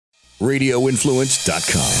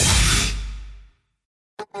RadioInfluence.com.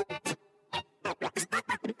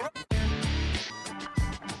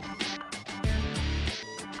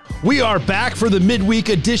 We are back for the midweek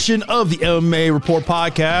edition of the MMA Report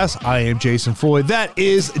podcast. I am Jason Floyd. That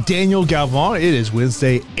is Daniel Galvan. It is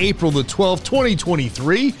Wednesday, April the 12th,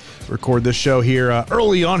 2023. Record this show here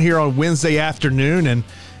early on here on Wednesday afternoon. And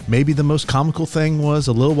maybe the most comical thing was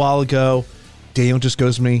a little while ago, Daniel just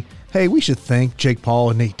goes to me, hey, we should thank Jake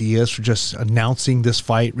Paul and Nate Diaz for just announcing this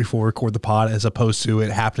fight before we record the pod as opposed to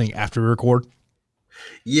it happening after we record.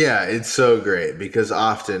 Yeah, it's so great because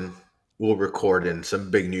often we'll record and some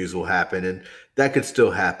big news will happen, and that could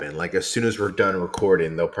still happen. Like as soon as we're done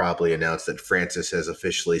recording, they'll probably announce that Francis has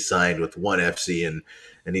officially signed with ONE FC and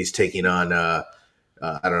he's taking on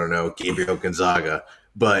Gabriel Gonzaga.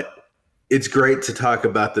 But it's great to talk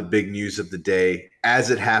about the big news of the day as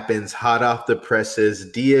it happens, hot off the presses.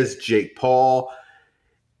 Diaz, Jake Paul.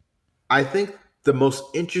 I think the most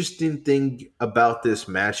interesting thing about this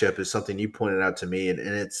matchup is something you pointed out to me, and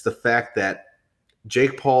it's the fact that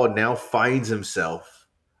Jake Paul now finds himself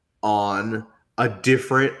on a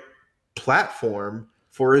different platform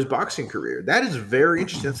for his boxing career. That is very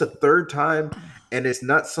interesting. It's the third time, and it's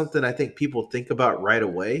not something I think people think about right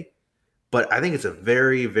away, but I think it's a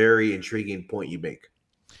very, very intriguing point you make.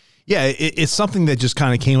 Yeah, it's something that just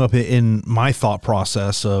kind of came up in my thought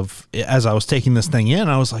process of as I was taking this thing in,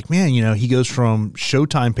 I was like, man, he goes from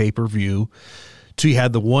Showtime pay-per-view to you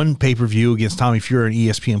had the one pay-per-view against Tommy Fury and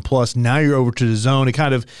ESPN Plus. Now you're over to the Zone. It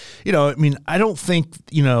kind of, I don't think,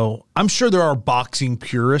 I'm sure there are boxing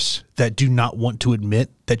purists that do not want to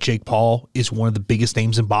admit that Jake Paul is one of the biggest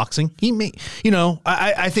names in boxing. He may,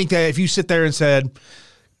 I think that if you sit there and said,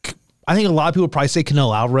 I think a lot of people probably say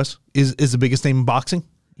Canelo Alvarez is the biggest name in boxing.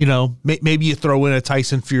 Maybe you throw in a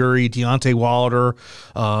Tyson Fury, Deontay Wilder,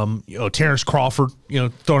 Terrence Crawford,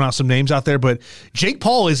 throwing out some names out there. But Jake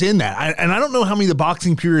Paul is in that. And I don't know how many of the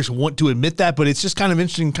boxing purists want to admit that, but it's just kind of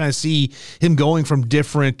interesting to kind of see him going from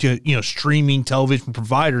different, streaming television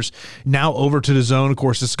providers now over to the Zone. Of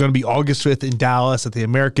course, it's going to be August 5th in Dallas at the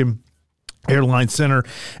American Airlines Center,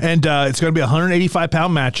 and it's going to be a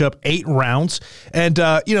 185-pound matchup, 8 rounds. And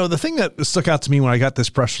the thing that stuck out to me when I got this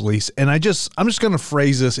press release, and I'm just going to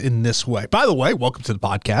phrase this in this way. By the way, welcome to the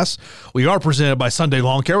podcast. We are presented by Sunday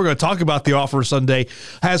Lawn Care. We're going to talk about the offer Sunday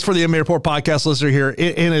has for the MMA Report podcast listener here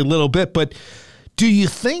in a little bit. But do you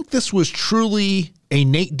think this was truly a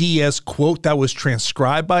Nate Diaz quote that was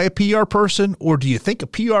transcribed by a PR person, or do you think a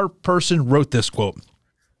PR person wrote this quote?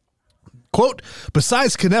 Quote,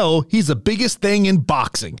 besides Canelo, he's the biggest thing in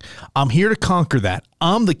boxing. I'm here to conquer that.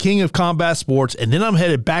 I'm the king of combat sports, and then I'm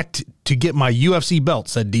headed back to get my UFC belt,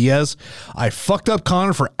 said Diaz. I fucked up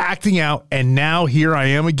Conor for acting out, and now here I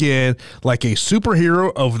am again, like a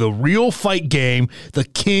superhero of the real fight game, the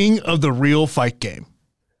king of the real fight game.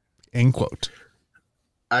 End quote.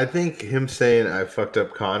 I think him saying I fucked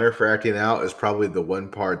up Conor for acting out is probably the one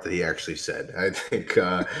part that he actually said. I think,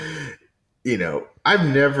 I've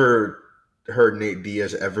never heard Nate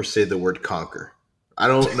Diaz ever say the word conquer. I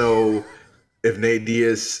don't know if Nate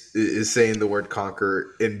Diaz is saying the word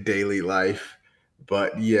conquer in daily life,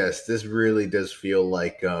 but yes, this really does feel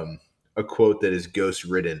like a quote that is ghost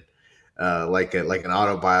written, like an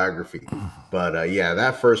autobiography. But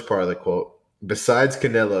that first part of the quote, besides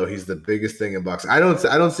Canelo, he's the biggest thing in boxing. I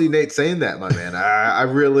don't see Nate saying that, my man.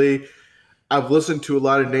 I've listened to a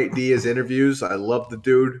lot of Nate Diaz interviews. I love the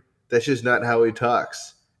dude. That's just not how he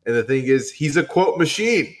talks. And the thing is, he's a quote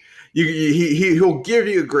machine. He'll give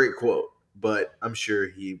you a great quote, but I'm sure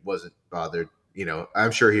he wasn't bothered. I'm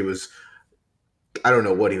sure he was. I don't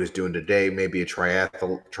know what he was doing today. Maybe a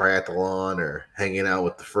triathlon or hanging out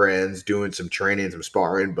with the friends, doing some training, some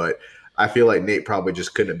sparring. But I feel like Nate probably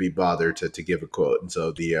just couldn't be bothered to give a quote, and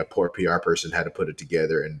so the poor PR person had to put it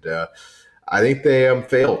together. And I think they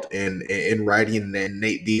failed in writing in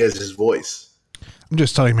Nate Diaz's voice. I'm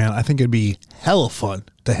just telling you, man, I think it'd be hella fun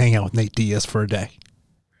to hang out with Nate Diaz for a day.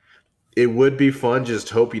 It would be fun. Just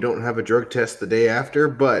hope you don't have a drug test the day after,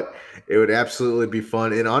 but it would absolutely be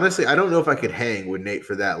fun. And honestly, I don't know if I could hang with Nate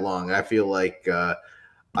for that long. I feel like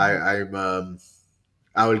I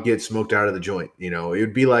would get smoked out of the joint. It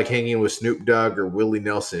would be like hanging with Snoop Dogg or Willie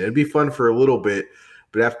Nelson. It'd be fun for a little bit,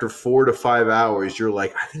 but after 4 to 5 hours, you're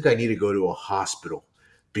like, I think I need to go to a hospital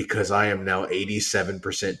because I am now 87%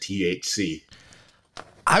 THC.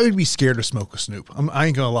 I would be scared to smoke with Snoop. I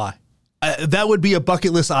ain't going to lie. That would be a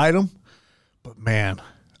bucket list item, but man,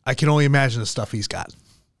 I can only imagine the stuff he's got.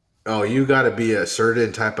 Oh, you got to be a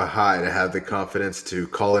certain type of high to have the confidence to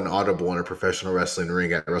call an audible in a professional wrestling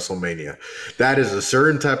ring at WrestleMania. That is a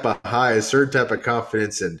certain type of high, a certain type of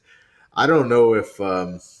confidence, and I don't know if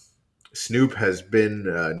Snoop has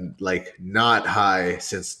been like not high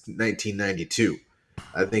since 1992.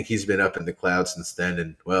 I think he's been up in the clouds since then,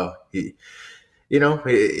 and well,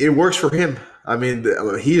 it works for him. I mean,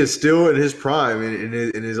 he is still in his prime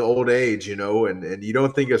in his old age, and you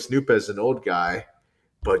don't think of Snoop as an old guy,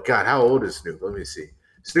 but God, how old is Snoop? Let me see.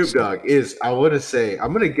 Snoop Dogg is, I want to say,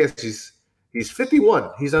 I'm going to guess he's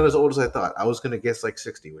 51. He's not as old as I thought. I was going to guess like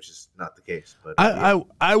 60, which is not the case. But yeah.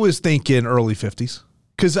 I was thinking early 50s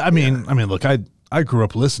because look, I grew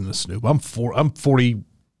up listening to Snoop. I'm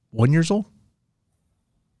 41 years old.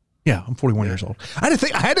 Yeah, I'm 41 years old. I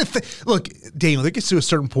had to think. Look, Daniel, it gets to a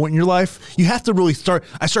certain point in your life, you have to really start.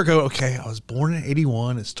 I start going, okay, I was born in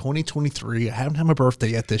 81. It's 2023. I haven't had my birthday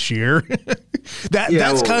yet this year.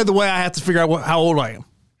 That's kind of the way I have to figure out how old I am.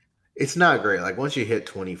 It's not great. Like once you hit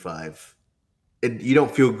 25, you don't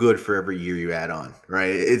feel good for every year you add on, right?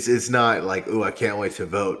 It's not like, oh, I can't wait to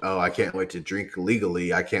vote. Oh, I can't wait to drink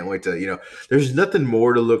legally. I can't wait to, there's nothing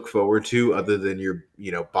more to look forward to other than your,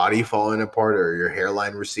 body falling apart or your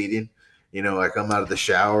hairline receding. Like I'm out of the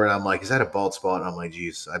shower and I'm like, is that a bald spot? And I'm like,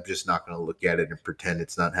 geez, I'm just not going to look at it and pretend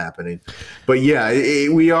it's not happening. But yeah,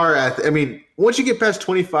 we are once you get past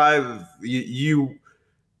 25, you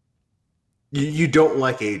don't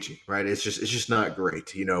like aging, right? It's just not great.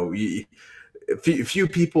 Few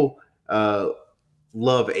people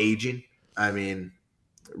love aging. I mean,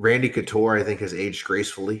 Randy Couture, I think, has aged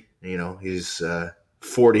gracefully. He's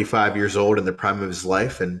 45 years old in the prime of his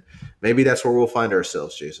life, and maybe that's where we'll find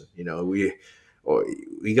ourselves, Jason. We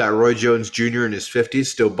got Roy Jones Jr. in his 50s,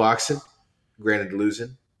 still boxing, granted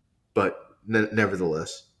losing, but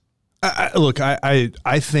nevertheless.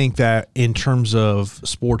 I think that in terms of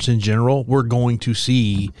sports in general, we're going to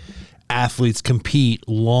see athletes compete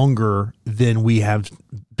longer than we have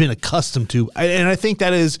been accustomed to. And I think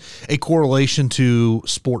that is a correlation to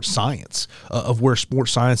sports science, of where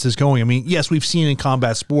sports science is going. I mean, yes, we've seen in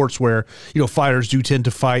combat sports where, fighters do tend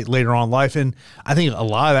to fight later on in life. And I think a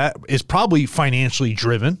lot of that is probably financially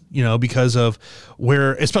driven, because of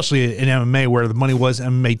where, especially in MMA, where the money was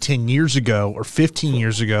MMA 10 years ago or 15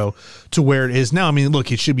 years ago to where it is now. I mean,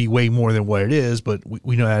 look, it should be way more than what it is, but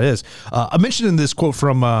we know that it is. I mentioned in this quote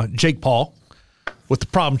from Jake Paul, what the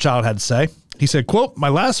problem child had to say. He said, quote, "My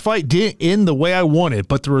last fight didn't end the way I wanted,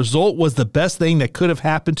 but the result was the best thing that could have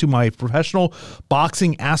happened to my professional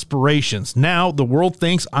boxing aspirations. Now the world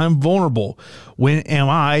thinks I'm vulnerable when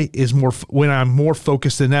I'm more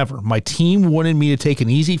focused than ever. My team wanted me to take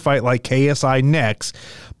an easy fight like KSI next,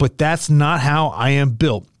 but that's not how I am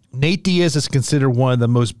built. Nate Diaz is considered one of the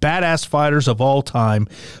most badass fighters of all time,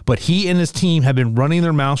 but he and his team have been running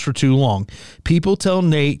their mouths for too long. People tell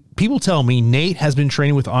me Nate has been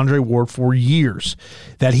training with Andre Ward for years,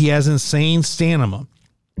 that he has insane stamina,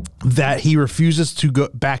 that he refuses to go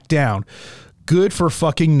back down. Good for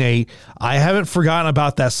fucking Nate. I haven't forgotten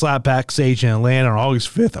about that slap backstage in Atlanta on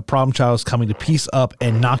August 5th. A problem child is coming to piece up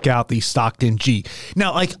and knock out the Stockton G."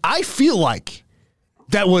 Now, I feel like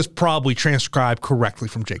that was probably transcribed correctly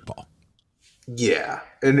from Jake Paul. Yeah.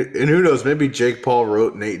 And who knows, maybe Jake Paul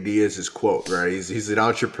wrote Nate Diaz's quote, right? He's an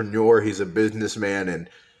entrepreneur, he's a businessman,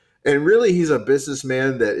 and really he's a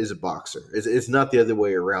businessman that is a boxer. It's not the other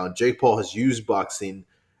way around. Jake Paul has used boxing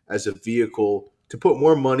as a vehicle to put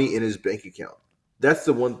more money in his bank account. That's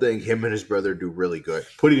the one thing him and his brother do really good,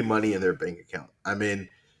 putting money in their bank account. I mean,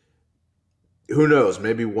 who knows,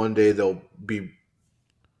 maybe one day they'll be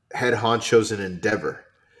head honchos in Endeavor,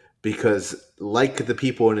 because like the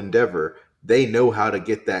people in Endeavor, they know how to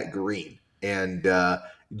get that green. And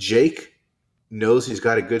Jake knows he's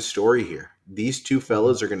got a good story here. These two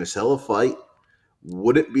fellas are going to sell a fight.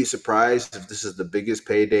 Wouldn't be surprised if this is the biggest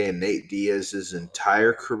payday in Nate Diaz's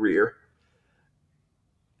entire career.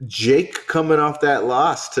 Jake coming off that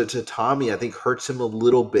loss to Tommy, I think hurts him a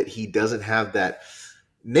little bit. He doesn't have that.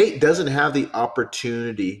 Nate doesn't have the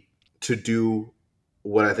opportunity to do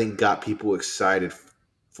what I think got people excited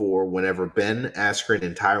for whenever Ben Askren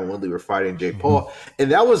and Tyron Woodley were fighting Jake Paul.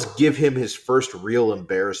 And that was give him his first real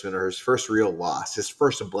embarrassment or his first real loss, his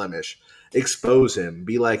first blemish, expose him,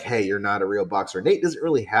 be like, hey, you're not a real boxer. Nate doesn't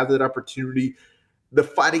really have that opportunity. The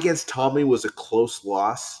fight against Tommy was a close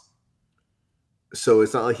loss, so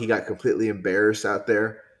it's not like he got completely embarrassed out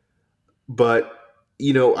there. But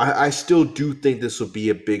I still do think this will be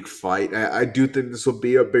a big fight. I do think this will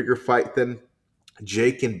be a bigger fight than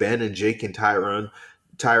Jake and Ben and Jake and Tyron,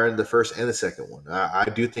 the first and the second one. I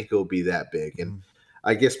do think it will be that big. And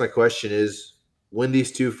I guess my question is, when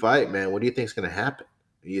these two fight, man, what do you think is going to happen?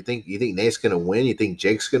 You think Nate's going to win? You think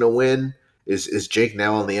Jake's going to win? Is Jake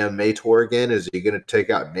now on the MMA tour again? Is he going to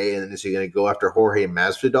take out Nate, and is he going to go after Jorge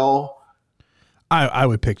Masvidal? I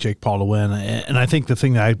would pick Jake Paul to win. And I think the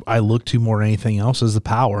thing that I look to more than anything else is the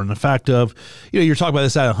power and the fact of, you're talking about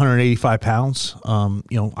this at 185 pounds.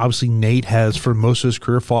 Obviously Nate has for most of his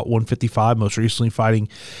career fought 155, most recently fighting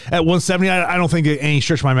at 170. I don't think at any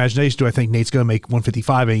stretch of my imagination do I think Nate's going to make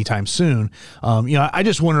 155 anytime soon. I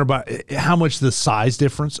just wonder about how much the size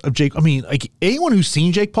difference of Jake. I mean, like anyone who's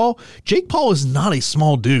seen Jake Paul is not a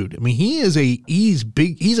small dude. I mean, he's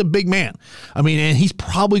big. He's a big man. I mean, and he's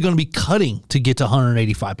probably going to be cutting to get to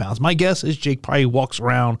 185 pounds. My guess is Jake probably walks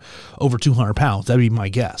around over 200 pounds. That'd be my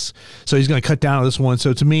guess. So he's going to cut down on this one.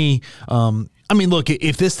 So to me, look,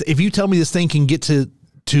 if you tell me this thing can get to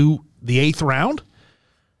the 8th round,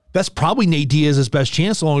 that's probably Nate Diaz's best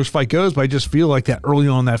chance as long as the fight goes. But I just feel like that early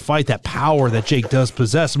on in that fight, that power that Jake does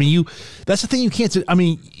possess. I mean, that's the thing you can't. I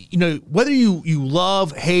mean, whether you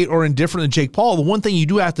love, hate, or indifferent to Jake Paul, the one thing you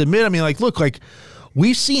do have to admit, I mean,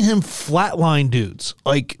 we've seen him flatline dudes.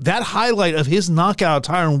 Like that highlight of his knockout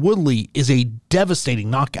of Tyron Woodley is a devastating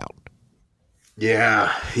knockout.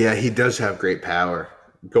 Yeah, he does have great power.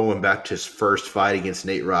 Going back to his first fight against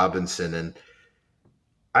Nate Robinson, and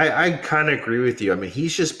I kind of agree with you. I mean,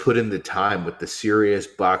 he's just put in the time with the serious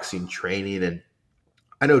boxing training, and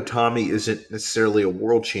I know Tommy isn't necessarily a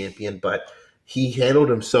world champion, but he handled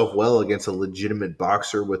himself well against a legitimate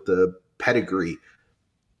boxer with a pedigree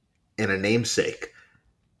and a namesake.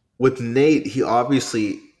 With Nate, he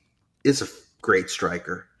obviously is a great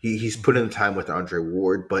striker. He's put in the time with Andre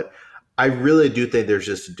Ward, but I really do think there's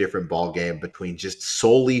just a different ball game between just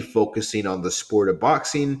solely focusing on the sport of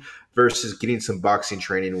boxing versus getting some boxing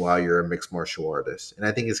training while you're a mixed martial artist. And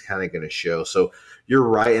I think it's kind of going to show. So you're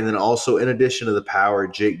right. And then also, in addition to the power,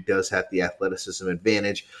 Jake does have the athleticism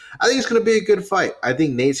advantage. I think it's going to be a good fight. I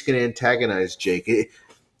think Nate's going to antagonize Jake.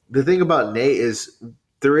 The thing about Nate is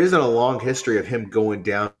there isn't a long history of him going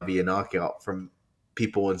down via knockout from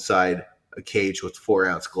people inside a cage with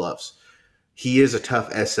 4-ounce gloves. He is a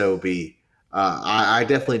tough SOB. I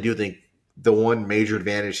definitely do think the one major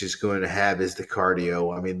advantage he's going to have is the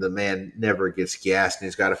cardio. I mean, the man never gets gassed, and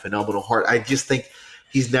he's got a phenomenal heart. I just think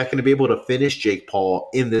he's not going to be able to finish Jake Paul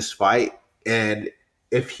in this fight. And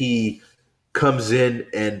if he comes in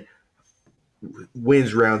and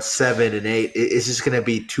wins round 7 and 8, it's just going to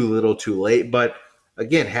be too little too late. But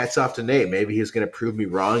again, hats off to Nate. Maybe he's going to prove me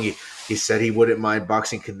wrong. He said he wouldn't mind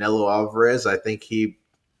boxing Canelo Alvarez. I think he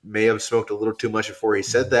may have smoked a little too much before he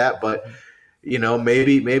said that, but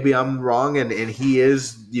maybe I'm wrong, and he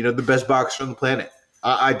is the best boxer on the planet.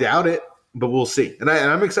 I doubt it, but we'll see. And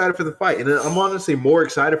I'm excited for the fight, and I'm honestly more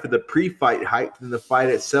excited for the pre-fight hype than the fight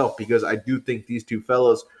itself, because I do think these two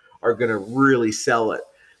fellows are going to really sell it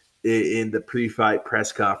in the pre-fight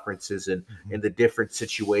press conferences and in the different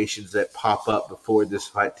situations that pop up before this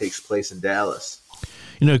fight takes place in Dallas.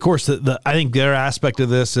 Of course, I think their aspect of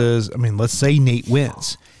this is, let's say Nate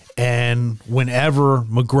wins. And whenever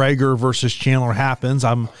McGregor versus Chandler happens,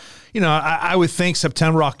 I would think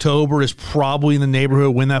September, October is probably in the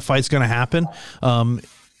neighborhood when that fight's going to happen.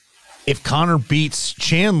 If Conor beats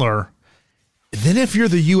Chandler, then if you're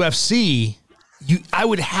the UFC, I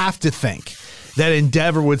would have to think that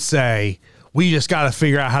Endeavor would say, we just got to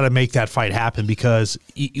figure out how to make that fight happen, because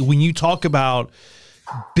when you talk about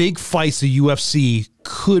big fights the UFC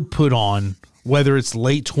could put on, whether it's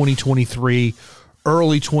late 2023,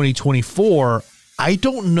 early 2024, I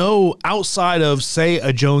don't know, outside of, say,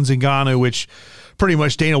 a Jones Ngannou, which pretty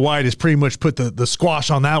much Dana White has pretty much put the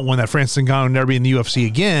squash on that one, that Francis Ngannou will never be in the UFC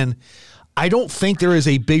again. I don't think there is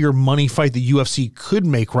a bigger money fight the UFC could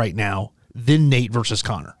make right now than Nate versus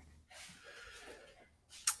Conor.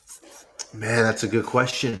 Man, that's a good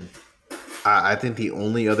question. I think the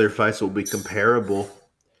only other fights that will be comparable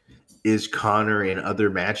is Conor in other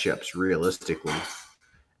matchups, realistically.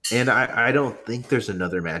 And I don't think there's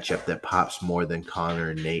another matchup that pops more than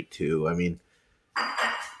Conor and Nate, too. I mean,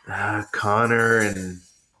 Conor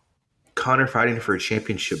fighting for a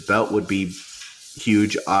championship belt would be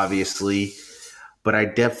huge, obviously. But I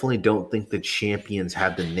definitely don't think the champions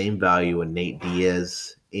have the name value in Nate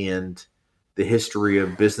Diaz and the history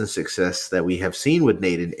of business success that we have seen with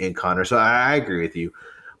Nate and Conor. So I agree with you.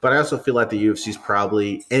 But I also feel like the UFC's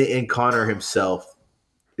probably, and Conor himself,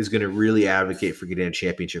 is going to really advocate for getting a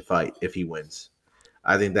championship fight if he wins.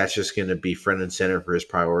 I think that's just going to be front and center for his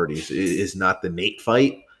priorities. It is not the Nate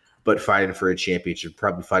fight, but fighting for a championship,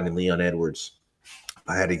 probably fighting Leon Edwards. If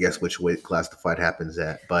I had to guess which weight class the fight happens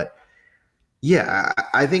at. But yeah,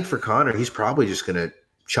 I think for Conor, he's probably just going to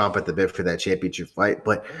chomp at the bit for that championship fight,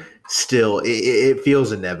 but still, it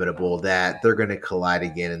feels inevitable that they're going to collide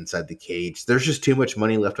again inside the cage. There's just too much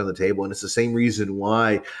money left on the table, and it's the same reason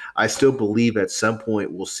why I still believe at some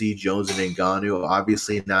point we'll see Jones and Ngannou.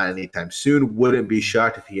 Obviously, not anytime soon. Wouldn't be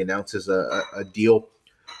shocked if he announces a deal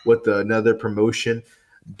with another promotion,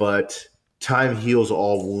 but time heals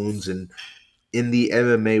all wounds, and in the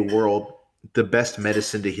MMA world, the best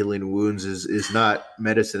medicine to healing wounds is not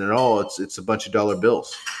medicine at all. It's a bunch of dollar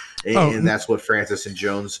bills, and that's what Francis and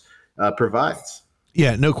Jones provides.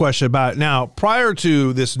 Yeah, no question about it. Now, prior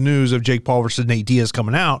to this news of Jake Paul versus Nate Diaz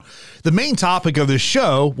coming out, the main topic of this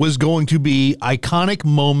show was going to be iconic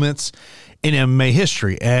moments in MMA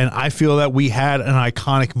history. And I feel that we had an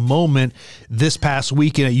iconic moment this past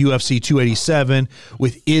weekend at UFC 287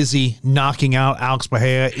 with Izzy knocking out Alex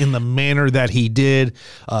Bahia in the manner that he did.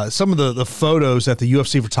 Some of the photos that the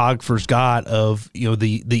UFC photographers got of,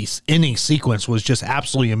 the ending sequence was just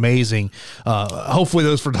absolutely amazing. Hopefully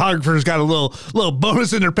those photographers got a little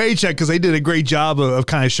bonus in their paycheck, because they did a great job of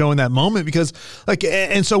kind of showing that moment. Because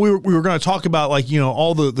and so we were going to talk about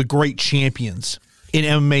all the great champions in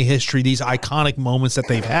MMA history, these iconic moments that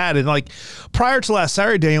they've had. And prior to last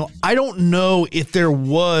Saturday, Daniel, I don't know if there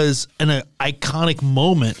was an iconic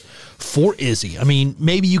moment for Izzy. I mean,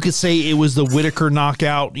 maybe you could say it was the Whitaker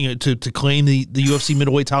knockout, to claim the UFC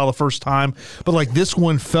middleweight title the first time. But this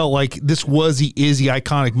one felt like this was the Izzy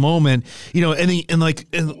iconic moment,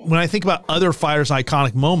 and when I think about other fighters'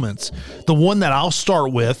 iconic moments, the one that I'll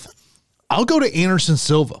start with, I'll go to Anderson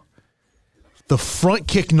Silva. The front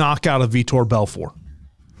kick knockout of Vitor Belfort.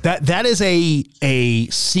 That is a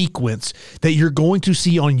sequence that you're going to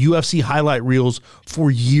see on UFC highlight reels for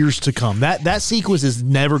years to come. That sequence is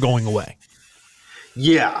never going away.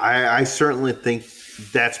 Yeah, I certainly think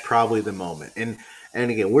that's probably the moment. And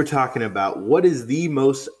again, we're talking about what is the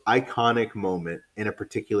most iconic moment in a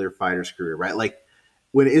particular fighter's career, right? Like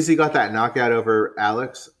when Izzy got that knockout over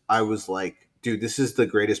Alex, I was like, dude, this is the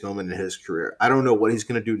greatest moment in his career. I don't know what he's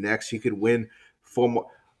going to do next. He could win 4 more.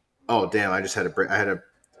 Oh, damn, I had a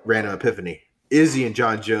random epiphany. Izzy and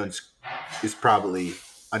John Jones is probably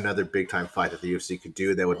another big-time fight that the UFC could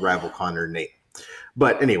do that would rival Conor and Nate.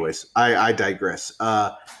 But anyways, I digress.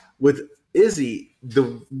 With Izzy,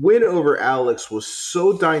 the win over Alex was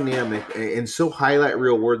so dynamic and so highlight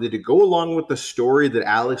reel worthy to go along with the story that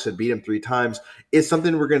Alex had beat him 3 times. It's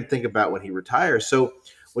something we're going to think about when he retires. So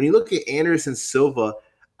when you look at Anderson Silva,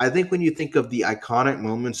 I think when you think of the iconic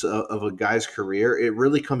moments of a guy's career, it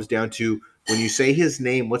really comes down to when you say his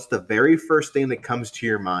name, what's the very first thing that comes to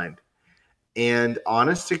your mind? And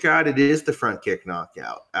honest to God, it is the front kick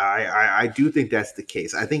knockout. I do think that's the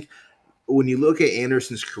case. I think when you look at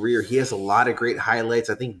Anderson's career, he has a lot of great highlights.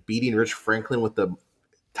 I think beating Rich Franklin with the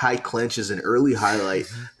tie clinch is an early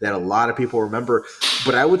highlight that a lot of people remember.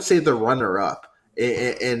 But I would say the runner-up,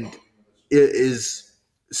 and it is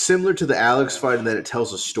similar to the Alex fight in that it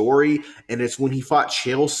tells a story, and it's when he fought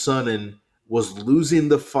Chael Sonnen, was losing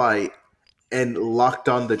the fight, and locked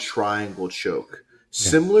on the triangle choke. Yeah.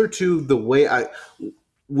 Similar to the way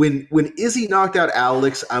when Izzy knocked out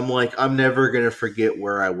Alex, I'm like, I'm never going to forget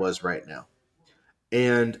where I was right now.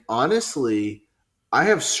 And honestly, I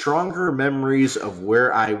have stronger memories of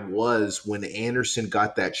where I was when Anderson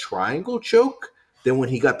got that triangle choke than when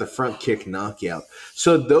he got the front kick knockout.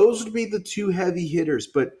 So those would be the 2 heavy hitters,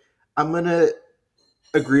 but I'm going to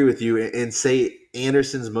agree with you and say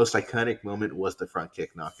Anderson's most iconic moment was the front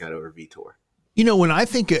kick knockout over Vitor. When I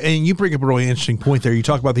think, and you bring up a really interesting point there, you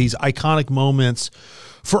talk about these iconic moments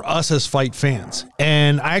for us as fight fans.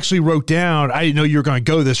 And I actually wrote down, I didn't know you were going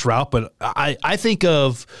to go this route, but I think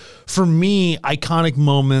of, for me, iconic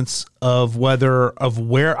moments of where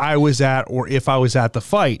I was at or if I was at the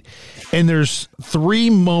fight. And there's 3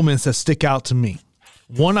 moments that stick out to me.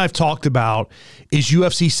 One I've talked about is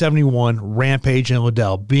UFC 71, Rampage and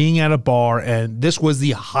Liddell, being at a bar, and this was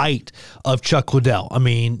the height of Chuck Liddell. I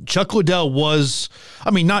mean, Chuck Liddell was,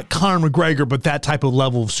 not Conor McGregor, but that type of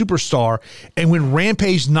level of superstar. And when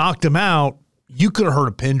Rampage knocked him out, you could have heard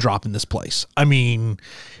a pin drop in this place. I mean,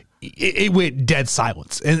 it went dead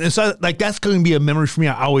silence. And so, that's going to be a memory for me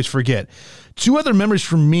I always forget. 2 other memories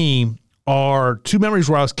for me are 2 memories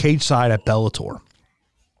where I was cage side at Bellator.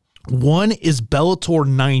 One is Bellator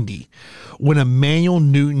 90, when Emmanuel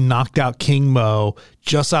Newton knocked out King Mo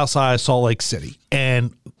just outside of Salt Lake City.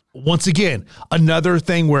 And once again, another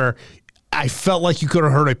thing where I felt like you could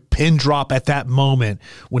have heard a pin drop at that moment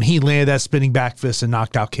when he landed that spinning back fist and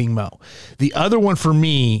knocked out King Mo. The other one for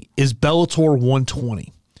me is Bellator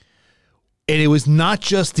 120. And it was not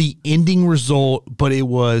just the ending result, but it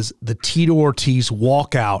was the Tito Ortiz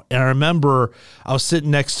walkout. And I remember I was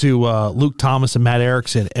sitting next to Luke Thomas and Matt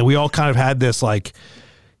Erickson, and we all kind of had this like,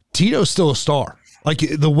 Tito's still a star. Like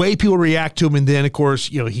the way people react to him, and then of course,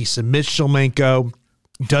 he submits Shlemenko,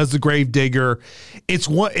 does the grave digger. It's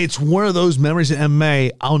one of those memories in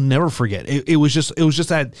MMA I'll never forget. It was just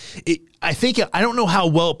that I don't know how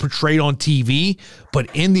well it portrayed on TV,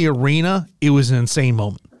 but in the arena, it was an insane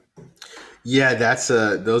moment. Yeah,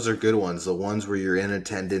 those are good ones. The ones where you're in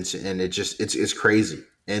attendance and it's crazy.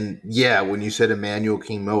 And yeah, when you said Emmanuel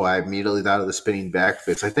King Mo, I immediately thought of the spinning back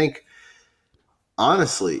fist. I think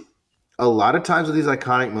honestly, a lot of times with these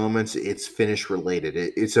iconic moments, it's finish related.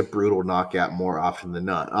 It's a brutal knockout more often than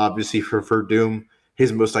not. Obviously, for Verdum,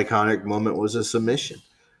 his most iconic moment was a submission.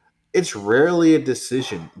 It's rarely a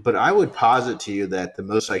decision, but I would posit to you that the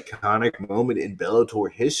most iconic moment in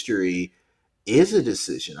Bellator history is a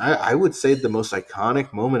decision. I would say the most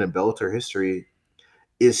iconic moment in Bellator history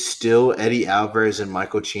is still Eddie Alvarez and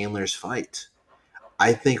Michael Chandler's fight.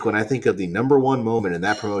 I think when I think of the number one moment in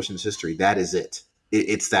that promotion's history, that is it.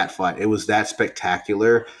 It's that fight. It was that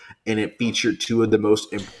spectacular, and it featured two of the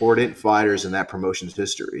most important fighters in that promotion's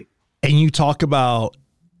history. And you talk about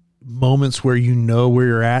moments where you know where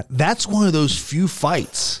you're at. That's one of those few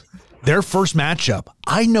fights. Their first matchup,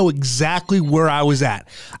 I know exactly where I was at.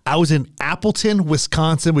 I was in Appleton,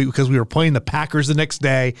 Wisconsin, because we were playing the Packers the next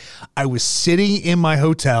day. I was sitting in my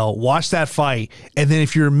hotel, watched that fight, and then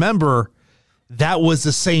if you remember, that was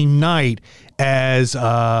the same night as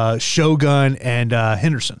Shogun and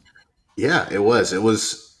Henderson. Yeah, it was. It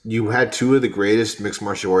was. You had two of the greatest mixed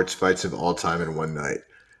martial arts fights of all time in one night.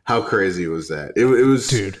 How crazy was that? It was,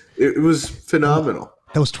 dude. It was phenomenal.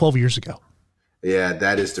 That was 12 years ago. Yeah,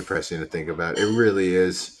 that is depressing to think about. It really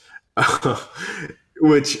is.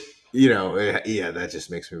 Which, that just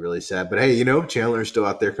makes me really sad. But hey, Chandler's still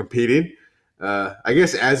out there competing. I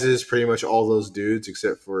guess as is pretty much all those dudes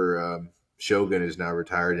except for Shogun is now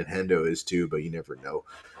retired and Hendo is too, but you never know.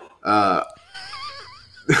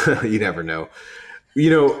 You never know.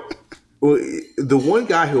 The one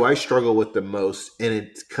guy who I struggle with the most, and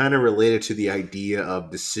it's kind of related to the idea of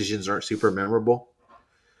decisions aren't super memorable.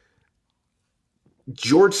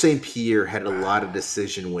 George St. Pierre had a lot of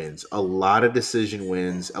decision wins, a lot of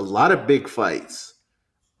big fights.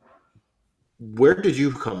 Where did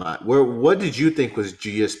you come at? What did you think was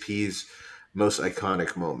GSP's most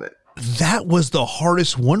iconic moment? That was the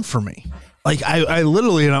hardest one for me. Like I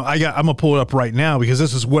literally, I'm gonna pull it up right now because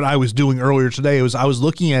this is what I was doing earlier today. I was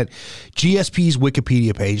looking at GSP's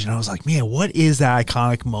Wikipedia page and I was like, man, what is that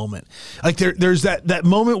iconic moment? Like there's that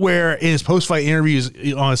moment where in his post-fight interviews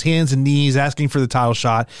on his hands and knees asking for the title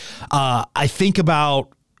shot. I think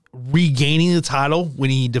about regaining the title when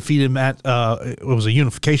he defeated Matt. It was a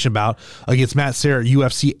unification bout against Matt Serra at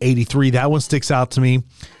UFC 83. That one sticks out to me.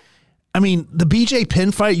 I mean, the BJ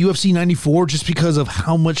Penn fight at UFC 94, just because of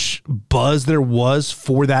how much buzz there was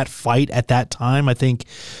for that fight at that time. I think,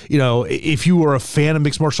 if you were a fan of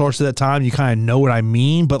mixed martial arts at that time, you kind of know what I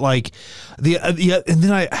mean. But like and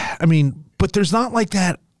then but there's not like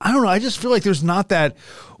that. I don't know. I just feel like there's not that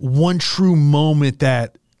one true moment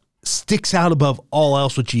that sticks out above all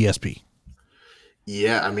else with GSP.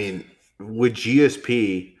 Yeah, I mean, with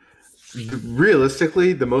GSP,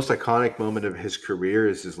 realistically, the most iconic moment of his career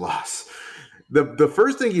is his loss. The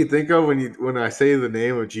first thing you think of when I say the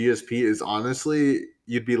name of GSP is, honestly,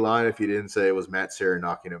 you'd be lying if you didn't say it was Matt Serra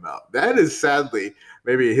knocking him out. That is sadly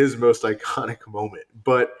maybe his most iconic moment.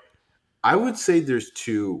 But I would say there's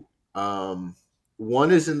two.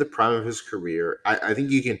 One is in the prime of his career. I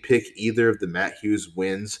think you can pick either of the Matt Hughes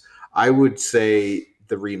wins. I would say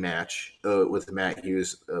the rematch with Matt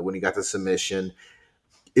Hughes when he got the submission.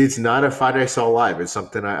 It's not a fight I saw live. It's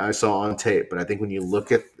something I saw on tape. But I think when you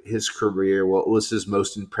look at his career, what was his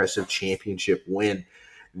most impressive championship win?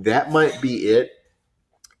 That might be it.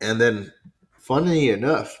 And then, funnily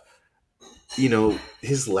enough,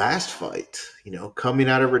 his last fight, coming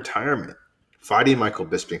out of retirement, fighting Michael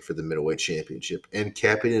Bisping for the middleweight championship and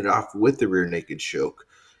capping it off with the rear naked choke.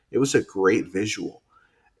 It was a great visual.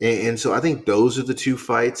 And so I think those are the two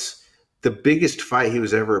fights. The biggest fight he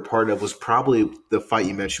was ever a part of was probably the fight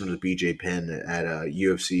you mentioned with BJ Penn at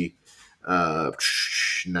UFC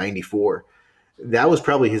 94. That was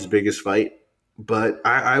probably his biggest fight. But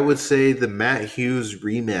I would say the Matt Hughes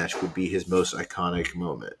rematch would be his most iconic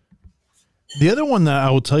moment. The other one that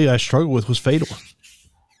I will tell you I struggled with was Fedor.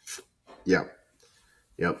 Yeah.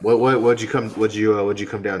 Yeah. What'd you come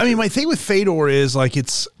down to? I mean, my thing with Fedor is like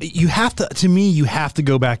you have to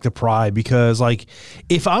go back to Pride, because like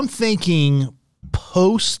if I'm thinking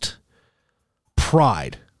post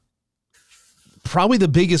Pride, probably the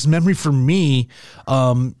biggest memory for me.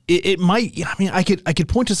 It might. I mean, I could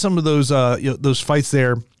point to some of those those fights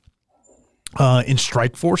there. In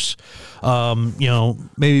Strike Force,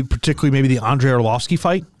 maybe particularly maybe the Andrei Arlovsky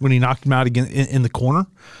fight when he knocked him out again in the corner.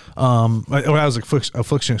 That was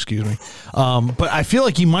affliction, excuse me. But I feel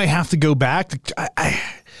like you might have to go back.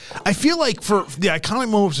 I feel like for the iconic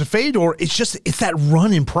moments of Fedor, it's that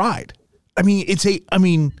run in Pride. I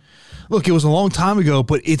mean, look, it was a long time ago,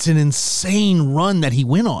 but it's an insane run that he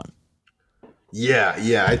went on.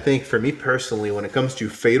 Yeah. I think for me personally, when it comes to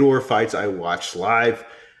Fedor fights I watched live,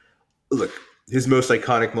 look, his most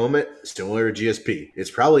iconic moment, similar to GSP.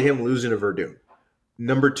 It's probably him losing to Verdun.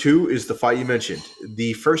 Number two is the fight you mentioned.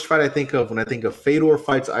 The first fight I think of when I think of Fedor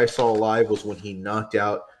fights I saw live was when he knocked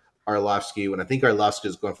out Arlovsky, when I think Arlovsky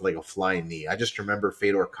was going for like a flying knee. I just remember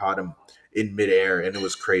Fedor caught him in midair, and it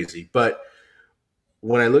was crazy. But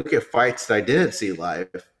when I look at fights that I didn't see live,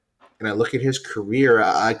 and I look at his career,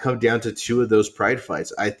 I come down to two of those Pride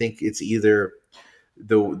fights. I think it's either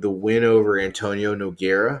the win over Antonio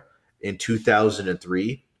Nogueira in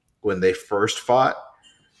 2003 when they first fought.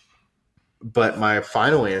 But my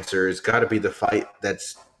final answer has got to be the fight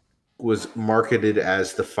that's was marketed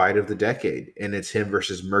as the fight of the decade, and it's him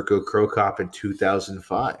versus Mirko Krokop in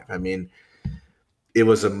 2005. I mean, it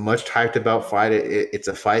was a much hyped about fight. It's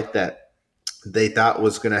a fight that they thought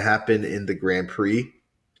was going to happen in the Grand Prix,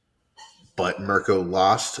 but Mirko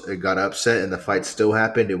lost. It got upset, and the fight still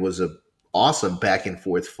happened. It was a awesome back and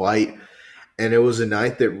forth fight. And it was a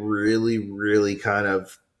night that really, really kind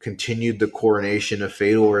of continued the coronation of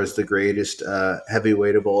Fedor as the greatest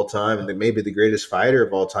heavyweight of all time and maybe the greatest fighter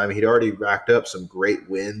of all time. He'd already racked up some great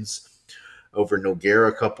wins over Nogueira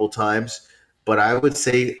a couple times. But I would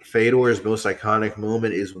say Fedor's most iconic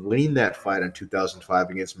moment is winning that fight in 2005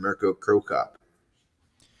 against Mirko Krokop.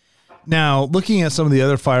 Now, looking at some of the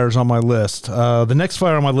other fighters on my list, the next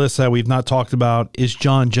fighter on my list that we've not talked about is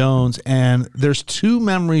John Jones, and there's two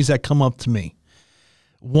memories that come up to me.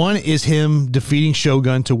 One is him defeating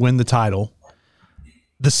Shogun to win the title.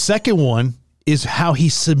 The second one is how he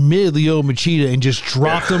submitted Lyoto Machida and just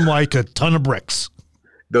dropped him like a ton of bricks.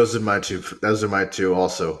 Those are my two. Those are my two.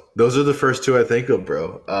 Also, those are the first two I think of,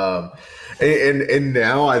 bro. And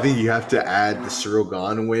now I think you have to add the Cyril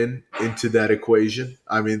Gane win into that equation.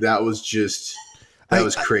 I mean, that was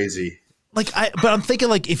crazy. But I'm thinking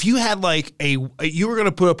like if you had like you were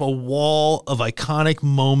gonna put up a wall of iconic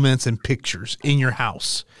moments and pictures in your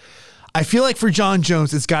house. I feel like for John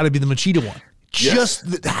Jones, it's got to be the Machida one. Yes.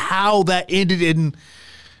 Just how that ended in.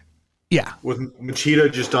 Yeah, with Machida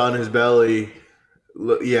just on his belly.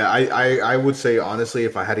 Yeah, I would say honestly,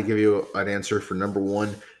 if I had to give you an answer for number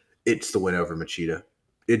one, it's the win over Machida.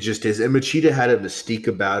 It just is. And Machida had a mystique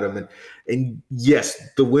about him. And yes,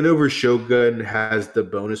 the win over Shogun has the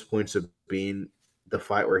bonus points of being the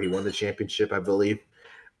fight where he won the championship, I believe.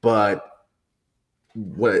 But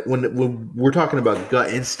when we're talking about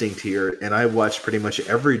gut instinct here, and I watched pretty much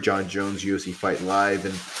every John Jones UFC fight live,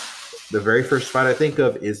 and the very first fight I think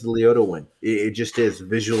of is the Lyoto win. It just is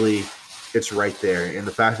visually. It's right there. And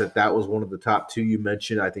the fact that that was one of the top two you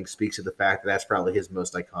mentioned, I think speaks to the fact that that's probably his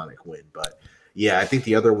most iconic win. But yeah, I think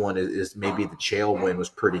the other one is maybe the Chael win was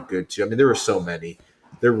pretty good too. I mean, there were so many.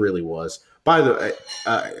 There really was. By the way,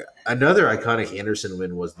 another iconic Anderson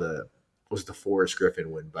win was the Forrest Griffin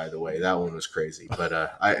win, by the way. That one was crazy. But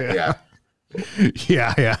yeah.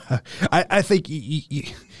 Yeah. I think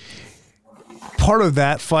part of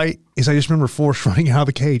that fight is I just remember Forrest running out of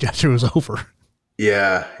the cage after it was over.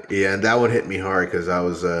 Yeah, and that one hit me hard because I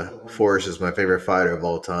was Forrest is my favorite fighter of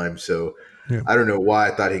all time. So yeah. I don't know why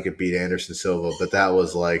I thought he could beat Anderson Silva, but that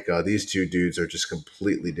was like these two dudes are just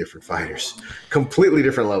completely different fighters, completely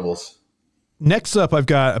different levels. Next up, I've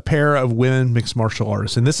got a pair of women mixed martial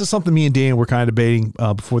artists, and this is something me and Dan were kind of debating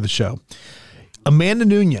before the show. Amanda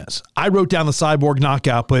Nunes. I wrote down the Cyborg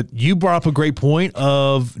knockout, but you brought up a great point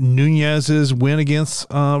of Nunes's win against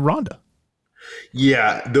Ronda.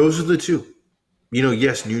 Yeah, those are the two. You know,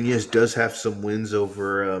 yes, Nunes does have some wins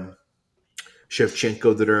over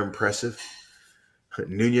Shevchenko that are impressive.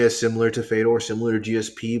 Nunes, similar to Fedor, similar to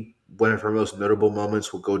GSP, one of her most notable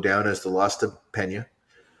moments will go down as the loss to Pena.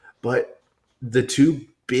 But the two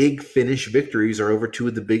big finish victories are over two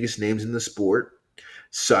of the biggest names in the sport,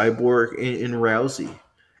 Cyborg and Rousey.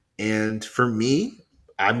 And for me,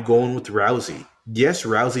 I'm going with Rousey. Yes,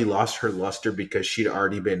 Rousey lost her luster because she'd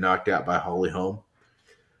already been knocked out by Holly Holm.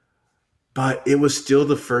 But it was still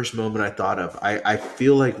the first moment I thought of. I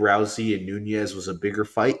feel like Rousey and Nunes was a bigger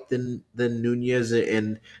fight than Nunes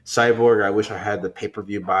and Cyborg. I wish I had the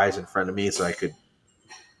pay-per-view buys in front of me so I could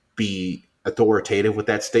be authoritative with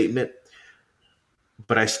that statement.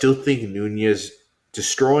 but I still think Nunez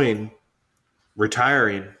destroying,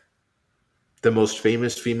 retiring the most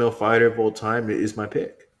famous female fighter of all time is my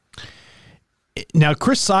pick. Now,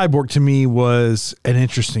 Chris Cyborg to me was an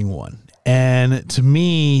interesting one. And to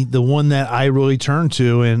me, the one that I really turn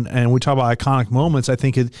to, and we talk about iconic moments, I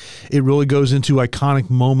think it really goes into iconic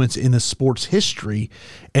moments in the sport's history,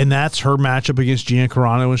 and that's her matchup against Gina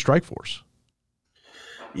Carano in Strikeforce.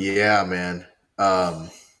 Yeah, man.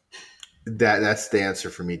 That's the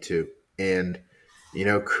answer for me too. And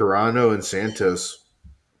Carano and Santos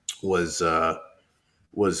was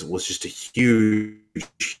was just a huge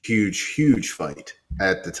fight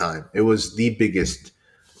at the time. It was the biggest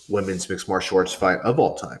women's mixed martial arts fight of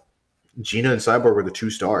all time. Gina and Cyborg were the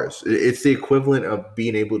two stars. It's the equivalent of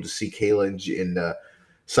being able to see Kayla in the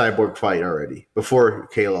Cyborg fight already before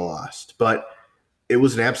Kayla lost. But it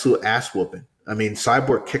was an absolute ass whooping. I mean,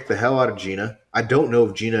 Cyborg kicked the hell out of Gina. I don't know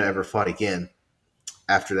if Gina ever fought again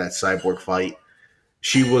after that Cyborg fight.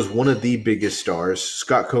 She was one of the biggest stars.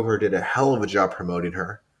 Scott Coker did a hell of a job promoting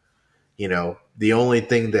her. The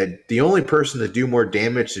only person to do more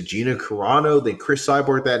damage to Gina Carano than Chris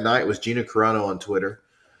Cyborg that night was Gina Carano on Twitter.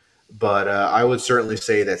 But I would certainly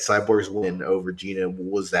say that Cyborg's win over Gina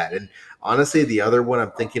was that. And honestly, the other one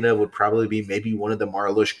I'm thinking of would probably be maybe one of the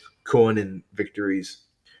Marlush Koenig victories.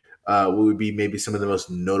 Would be maybe some of the most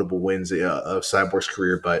notable wins of Cyborg's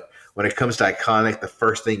career. But when it comes to iconic, the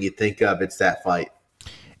first thing you think of, it's that fight.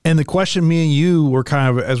 And the question me and you were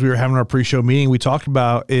kind of, as we were having our pre-show meeting, we talked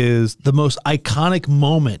about is the most iconic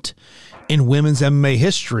moment in women's MMA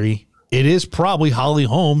history. It is probably Holly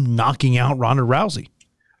Holm knocking out Ronda Rousey.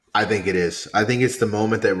 I think it is. I think it's the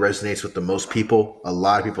moment that resonates with the most people. A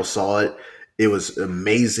lot of people saw it. It was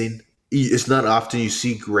amazing. It's not often you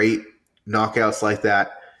see great knockouts like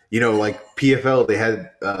that. Like PFL, they had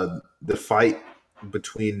the fight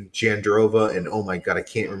between Jandrova and, oh my God, I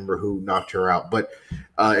can't remember who knocked her out. But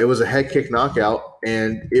it was a head kick knockout,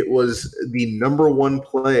 and it was the number one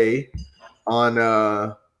play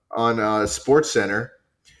on Sports Center.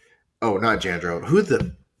 Oh, not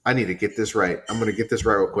Jandrova. I need to get this right. I'm going to get this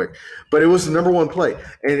right real quick. But it was the number one play.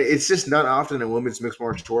 And it's just not often in women's mixed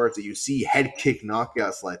martial arts that you see head kick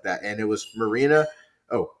knockouts like that. And it was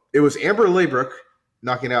it was Amber Leibrook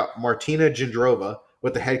knocking out Martina Jandrova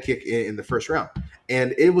with the head kick in the first round.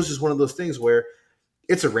 And it was just one of those things where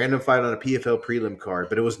it's a random fight on a PFL prelim card,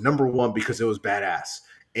 but it was number one because it was badass.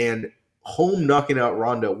 And Holm knocking out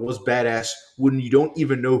Ronda was badass when you don't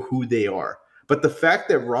even know who they are. But the fact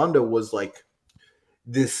that Ronda was like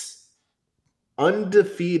this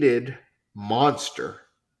undefeated monster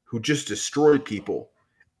who just destroyed people,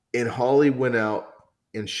 and Holly went out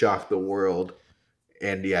and shocked the world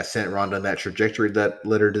and sent Ronda on that trajectory that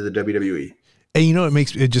led her to the WWE. And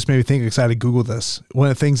it just made me think, because I had to Google this. One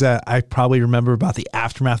of the things that I probably remember about the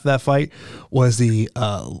aftermath of that fight was the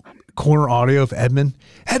corner audio of Edmund.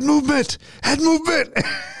 Head movement. And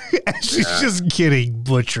she's just getting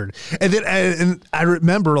butchered. And then and I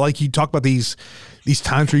remember, like, you talk about these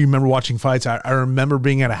times where you remember watching fights. I remember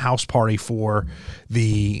being at a house party for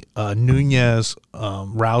the Nunez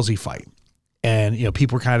Rousey fight. And,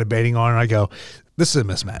 people were kind of debating on it. And I go, this is a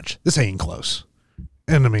mismatch. This ain't close.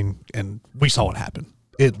 And I mean, and we saw what happened.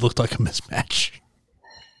 It looked like a mismatch.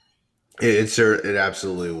 It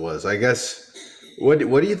absolutely was. I guess. What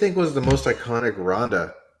do you think was the most iconic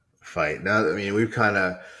Ronda fight? Now, I mean, we've kind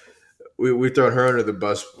of we've thrown her under the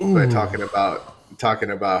bus by talking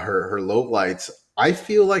about her lowlights. I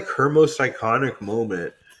feel like her most iconic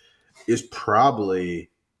moment is probably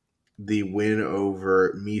the win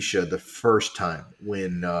over Misha the first time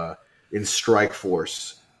when in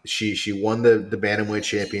Strikeforce. She won the Bantamweight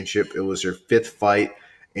Championship. It was her fifth fight,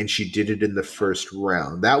 and she did it in the first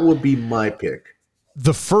round. That would be my pick.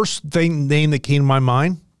 The first name that came to my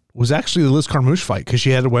mind was actually the Liz Carmouche fight, because she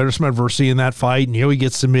had to weather some adversity in that fight. Nearly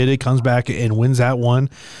gets submitted, comes back and wins that one.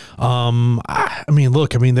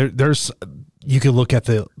 There's you could look at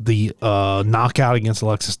the knockout against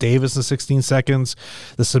Alexis Davis in 16 seconds,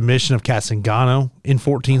 the submission of Kat Zingano in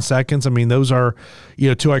 14 seconds. I mean, those are,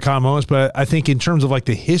 two iconic moments. But I think in terms of like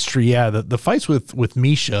the history, the fights with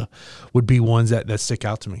Misha would be ones that stick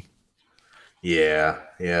out to me. Yeah.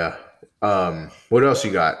 What else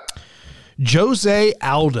you got? Jose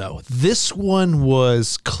Aldo. This one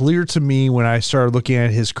was clear to me when I started looking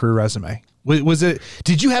at his career resume. Was it?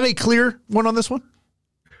 Did you have a clear one on this one?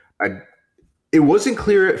 It wasn't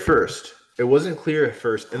clear at first.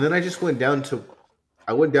 And then I just went down to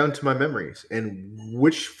my memories and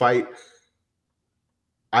which fight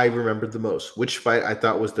I remembered the most, which fight I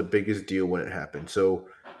thought was the biggest deal when it happened. So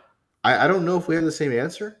I don't know if we have the same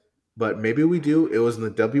answer, but maybe we do. It was in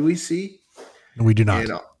the WEC. We do not.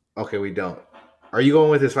 And okay, we don't. Are you going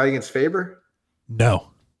with his fight against Faber?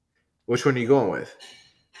 No. Which one are you going with?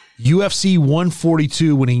 UFC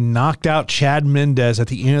 142, when he knocked out Chad Mendez at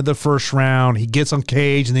the end of the first round. He gets on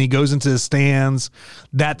cage and then he goes into the stands.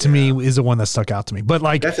 That to me is the one that stuck out to me. But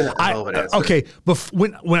like, that's an hell of an answer. Okay, but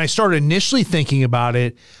when I started initially thinking about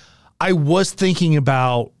it, I was thinking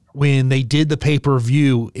about when they did the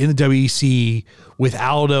pay-per-view in the WEC with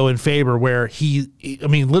Aldo and Faber, where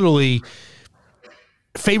literally,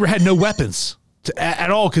 Faber had no weapons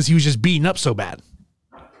at all because he was just beaten up so bad.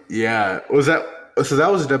 Yeah. So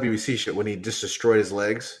that was a WEC shit when he just destroyed his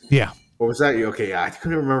legs? Yeah. Or was that? Okay, yeah. I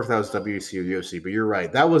couldn't remember if that was WEC or UFC, but you're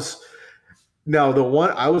right. That was – no, the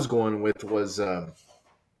one I was going with was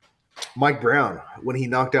Mike Brown, when he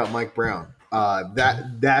knocked out Mike Brown.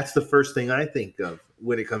 That's the first thing I think of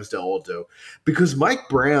when it comes to Aldo. Because Mike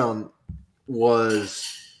Brown was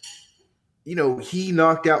 – he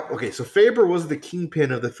knocked out – okay, so Faber was the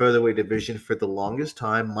kingpin of the featherweight division for the longest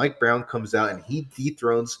time. Mike Brown comes out and he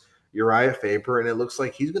dethrones – Uriah Faber, and it looks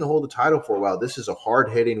like he's going to hold the title for a while. This is a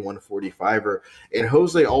hard-hitting 145er, and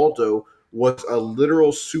Jose Aldo was a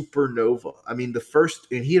literal supernova. I mean,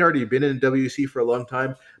 and he had already been in WC for a long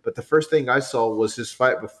time, but the first thing I saw was his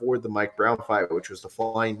fight before the Mike Brown fight, which was the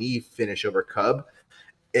flying knee finish over Cub,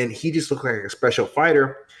 and he just looked like a special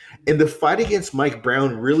fighter. And the fight against Mike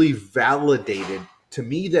Brown really validated to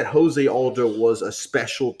me that Jose Aldo was a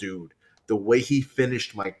special dude. The way he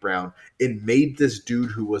finished Mike Brown, it made this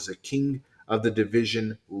dude who was a king of the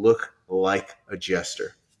division look like a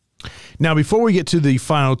jester. Now, before we get to the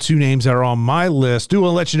final two names that are on my list, I do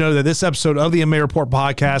want to let you know that this episode of the MMA Report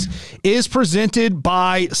podcast is presented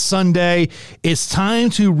by Sunday. It's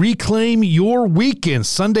time to reclaim your weekend.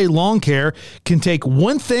 Sunday Lawn Care can take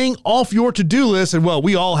one thing off your to-do list, and well,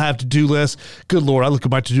 we all have to-do lists. Good Lord, I look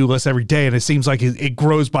at my to-do list every day, and it seems like it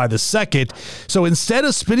grows by the second. So instead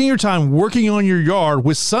of spending your time working on your yard,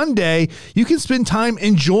 with Sunday, you can spend time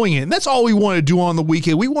enjoying it. And that's all we want to do on the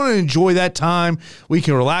weekend. We want to enjoy that time. We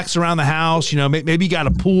can relax around the house, maybe you got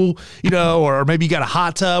a pool, or maybe you got a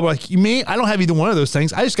hot tub. Like me, I don't have either one of those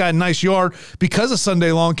things. I just got a nice yard because of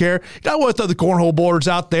Sunday Lawn Care. I want to throw the cornhole boards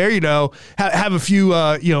out there, have a few,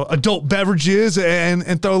 adult beverages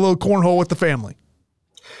and throw a little cornhole with the family.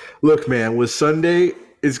 Look, man, with Sunday,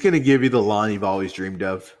 it's going to give you the lawn you've always dreamed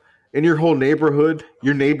of. In your whole neighborhood,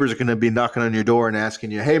 your neighbors are going to be knocking on your door and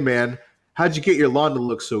asking you, hey, man, how'd you get your lawn to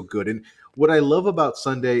look so good? And what I love about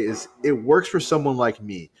Sunday is it works for someone like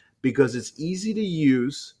me, because it's easy to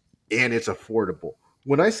use and it's affordable.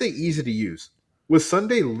 When I say easy to use, with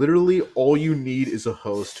Sunday, literally all you need is a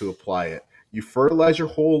hose to apply it. You fertilize your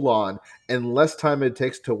whole lawn in less time it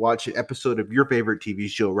takes to watch an episode of your favorite TV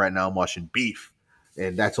show. Right now I'm watching Beef,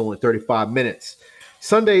 and that's only 35 minutes.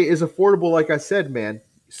 Sunday is affordable, like I said, man.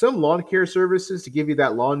 Some lawn care services to give you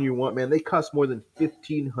that lawn you want, man, they cost more than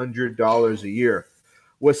 $1,500 a year.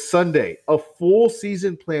 With Sunday, a full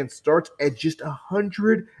season plan starts at just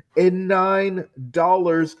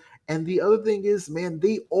 $109. And the other thing is, man,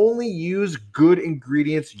 they only use good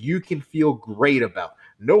ingredients you can feel great about.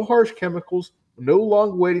 No harsh chemicals, no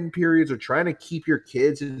long waiting periods or trying to keep your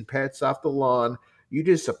kids and pets off the lawn. You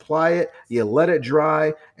just apply it, you let it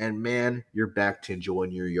dry, and man, you're back to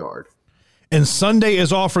enjoying your yard. And Sunday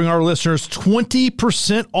is offering our listeners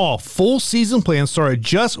 20% off. Full season plans start at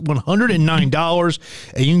just $109,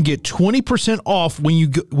 and you can get 20% off when you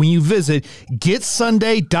visit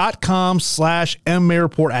getsunday.com/MMA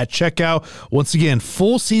Report at checkout. Once again,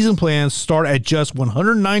 full season plans start at just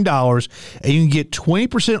 $109, and you can get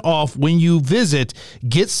 20% off when you visit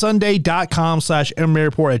getsunday.com/MMA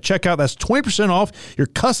Report at checkout. That's 20% off your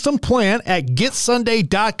custom plan at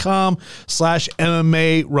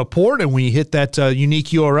getsunday.com/MMA Report. And when you hit that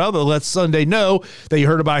unique URL that lets Sunday know that you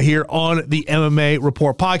heard about here on the MMA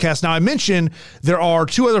Report podcast. Now, I mentioned there are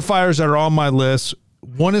two other fighters that are on my list.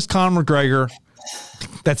 One is Conor McGregor.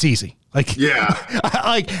 That's easy. Yeah.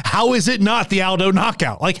 How is it not the Aldo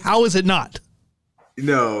knockout? How is it not?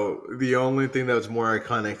 No, the only thing that was more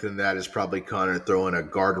iconic than that is probably Conor throwing a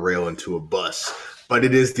guardrail into a bus. But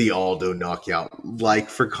it is the Aldo knockout.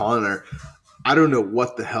 For Conor, I don't know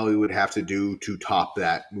what the hell he would have to do to top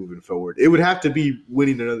that moving forward. It would have to be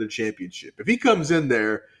winning another championship. If he comes in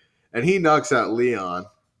there and he knocks out Leon,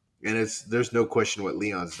 and there's no question what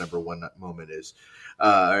Leon's number one moment is.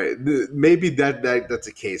 Maybe that's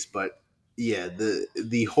a case, but yeah,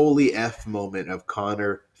 the holy F moment of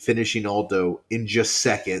Conor finishing Aldo in just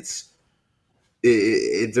seconds,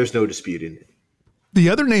 there's no disputing it. The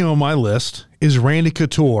other name on my list is Randy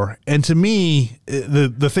Couture. And to me,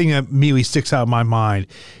 the thing that immediately sticks out in my mind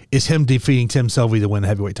is him defeating Tim Sylvie to win the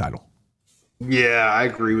heavyweight title. Yeah, I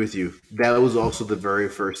agree with you. That was also the very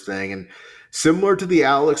first thing, and similar to the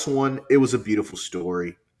Alex one, it was a beautiful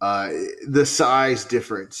story. The size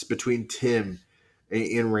difference between Tim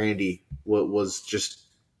and Randy was just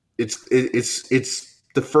it's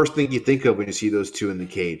the first thing you think of when you see those two in the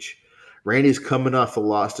cage. Randy's coming off the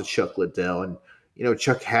loss to Chuck Liddell, and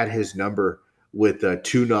Chuck had his number with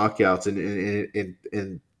two knockouts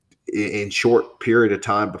in short period of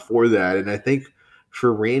time before that, and I think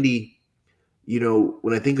for Randy,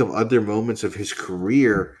 when I think of other moments of his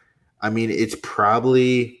career, I mean, it's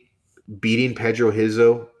probably beating Pedro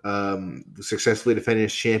Hizo, successfully defending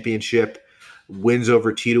his championship, wins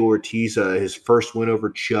over Tito Ortiz, his first win over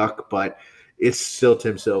Chuck, but it's still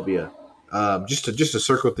Tim Sylvia. Just to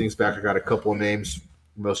circle things back, I got a couple of names,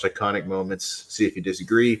 most iconic moments. See if you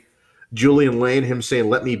disagree. Julian Lane, him saying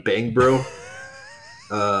 "Let me bang, bro."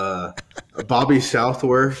 Uh, Bobby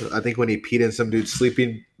Southworth, I think when he peed in some dude's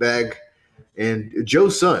sleeping bag. And Joe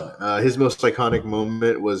Son, his most iconic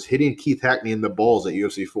moment was hitting Keith Hackney in the balls at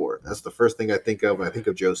UFC 4. That's the first thing I think of when I think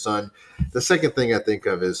of Joe Son. The second thing I think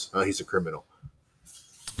of is he's a criminal.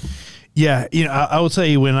 Yeah, I would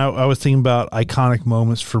say when I was thinking about iconic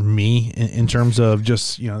moments for me in terms of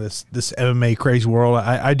just this MMA crazy world,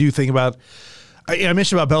 I do think about. I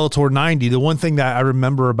mentioned about Bellator 90. The one thing that I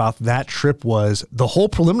remember about that trip was the whole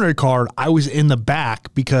preliminary card. I was in the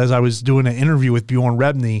back because I was doing an interview with Bjorn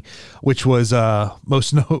Rebney, which was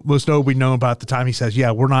most notably known about the time he says,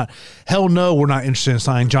 "Yeah, we're not interested in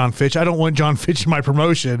signing John Fitch. I don't want John Fitch in my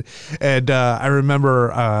promotion." And I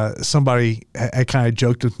remember somebody had kind of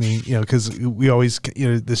joked with me, because we always,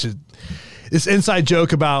 this inside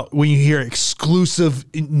joke about when you hear exclusive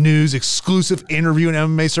news, exclusive interview in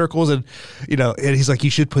MMA circles, and and he's like, you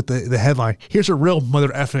should put the headline. Here's a real mother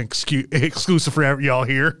effing exclusive for y'all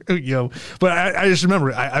here, But I just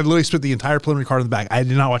remember I literally spent the entire preliminary card in the back. I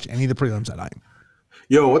did not watch any of the prelims that night.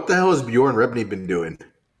 Yo, what the hell has Bjorn Rebney been doing?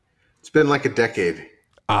 It's been like a decade.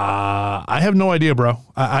 I have no idea, bro.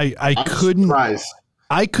 I I'm couldn't. surprised.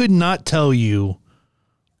 I could not tell you.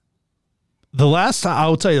 The last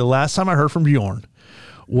time I heard from Bjorn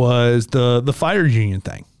was the fighters union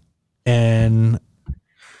thing, and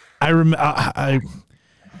I remember.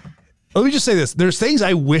 Let me just say this: there's things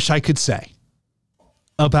I wish I could say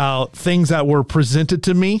about things that were presented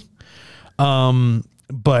to me,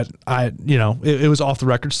 but it was off the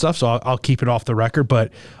record stuff, so I'll keep it off the record.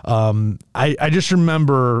 But I just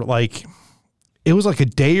remember like it was like a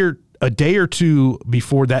day or two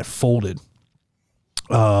before that folded.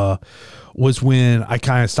 Was when I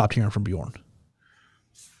kind of stopped hearing from Bjorn.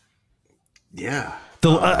 Yeah.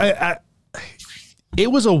 It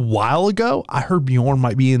was a while ago. I heard Bjorn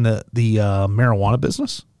might be in the marijuana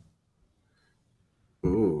business.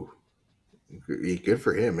 Ooh, good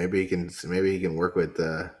for him. Maybe he can work with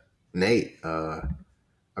Nate.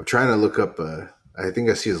 I'm trying to look up. I think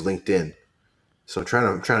I see his LinkedIn. So I'm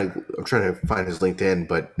trying to find his LinkedIn,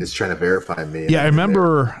 but it's trying to verify me. Yeah, I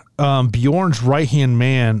remember Bjorn's right hand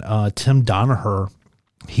man, Tim Donaher.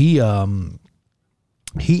 He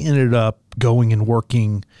ended up going and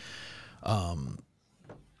working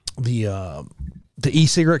the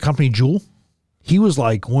e-cigarette company Juul. He was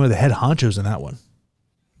like one of the head honchos in that one.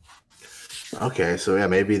 Okay, so yeah,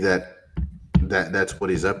 maybe that's what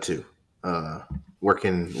he's up to.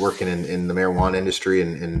 Working in the marijuana industry,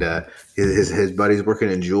 and his buddies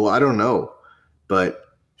working in Juul. I don't know, but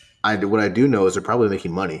what I do know is they're probably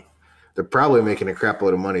making money. They're probably making a crap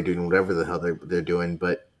load of money doing whatever the hell they're doing.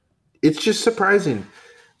 But it's just surprising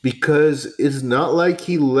because it's not like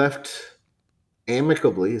he left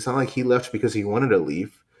amicably. It's not like he left because he wanted to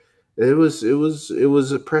leave. It was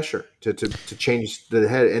a pressure to change the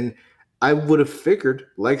head, and I would have figured,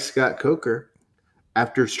 like Scott Coker,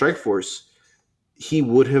 after Strikeforce, he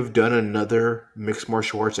would have done another mixed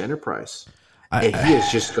martial arts enterprise. And he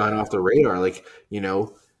has just gone off the radar. Like,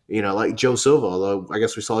 like Joe Silva, although I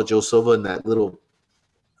guess we saw Joe Silva in that little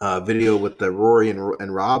video with the Rory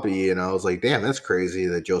and Robbie, and I was like, damn, that's crazy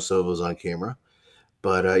that Joe Silva was on camera.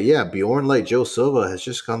 But yeah, Bjorn, like Joe Silva, has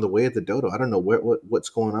just gone the way of the dodo. I don't know what's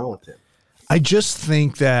going on with him. I just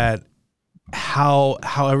think that how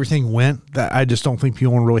everything went, that I just don't think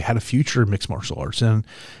Bjorn really had a future in mixed martial arts. And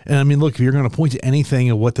I mean, look, if you're going to point to anything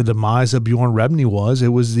of what the demise of Bjorn Rebney was, it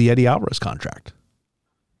was the Eddie Alvarez contract.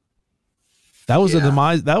 That was the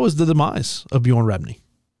demise. That was the demise of Bjorn Rebney.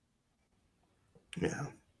 Yeah,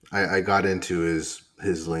 I got into his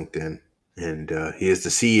LinkedIn, and he is the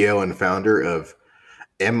CEO and founder of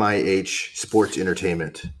MIH Sports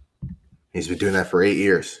Entertainment. He's been doing that for 8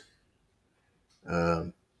 years.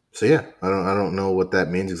 So yeah, I don't know what that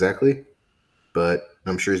means exactly, but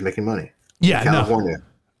I'm sure he's making money. Yeah, in California.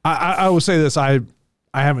 I will say this. I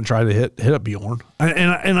haven't tried to hit up Bjorn.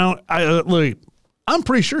 Look, I'm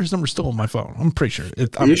pretty sure his number's still on my phone. I'm pretty sure.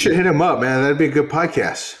 You should hit him up, man. That'd be a good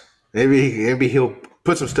podcast. Maybe he'll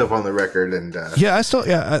put some stuff on the record. And I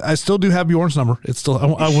still do have Bjorn's number. It's still.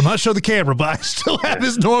 I will not show the camera, but I still have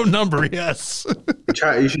his number. Yes.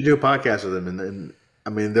 You should do a podcast with him, and I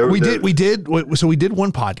mean, we did. So we did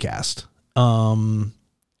one podcast,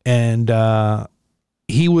 and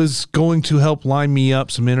he was going to help line me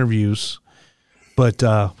up some interviews, but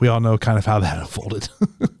we all know kind of how that unfolded.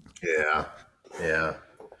 Yeah.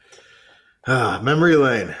 Memory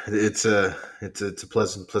lane. It's a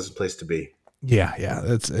pleasant place to be. Yeah.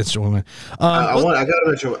 It's really. I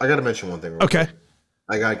gotta mention one thing. Okay. Quick.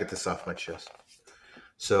 I gotta get this off my chest.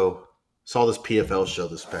 So saw this PFL show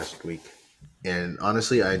this past week, and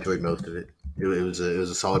honestly, I enjoyed most of it. It was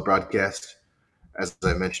a solid broadcast. As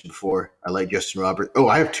I mentioned before, I like Justin Roberts. Oh,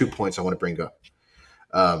 I have 2 points I want to bring up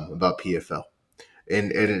about PFL.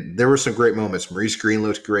 And there were some great moments. Maurice Green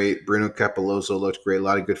looked great. Bruno Capellozo looked great. A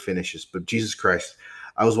lot of good finishes. But Jesus Christ,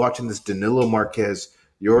 I was watching this Danilo Marquez,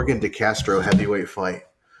 Jorgen De Castro heavyweight fight.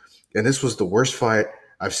 And this was the worst fight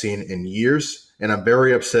I've seen in years. And I'm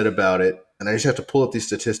very upset about it. And I just have to pull up these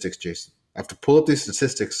statistics, Jason. I have to pull up these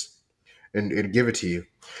statistics and give it to you.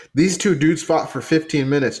 These two dudes fought for 15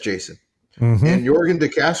 minutes, Jason. Mm-hmm. And Jorgen De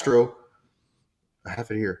Castro, I have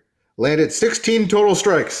it here, landed 16 total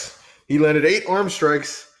strikes. He landed 8 arm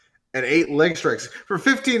strikes and 8 leg strikes for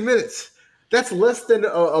 15 minutes. That's less than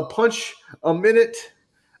a punch a minute.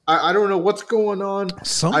 I don't know what's going on.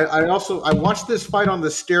 I watched this fight on the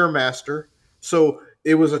Stairmaster. So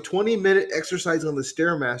it was a 20-minute exercise on the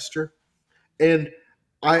Stairmaster. And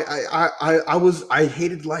I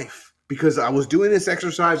hated life. Because I was doing this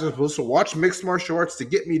exercise, I was supposed to watch mixed martial arts to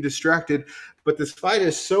get me distracted, but this fight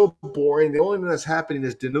is so boring. The only thing that's happening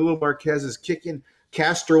is Danilo Marquez is kicking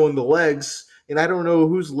Castro in the legs, and I don't know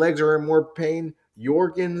whose legs are in more pain,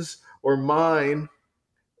 Jorgen's or mine.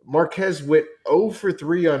 Marquez went 0 for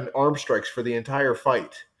 3 on arm strikes for the entire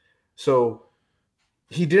fight, so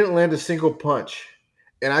he didn't land a single punch.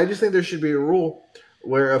 And I just think there should be a rule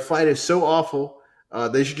where a fight is so awful,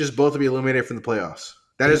 they should just both be eliminated from the playoffs.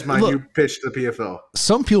 That is my new pitch to the PFL.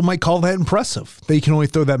 Some people might call that impressive. They can only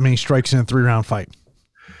throw that many strikes in a 3-round fight.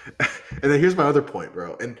 And then here's my other point,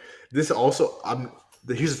 bro. And this also,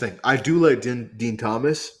 here's the thing. I do like Dean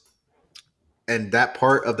Thomas, and that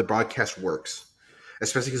part of the broadcast works,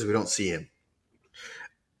 especially because we don't see him.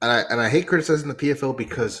 And I hate criticizing the PFL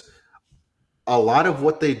because a lot of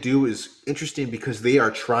what they do is interesting because they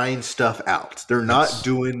are trying stuff out. They're not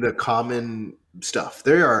doing the common stuff.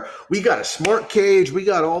 We got a smart cage, we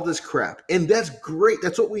got all this crap, and that's great.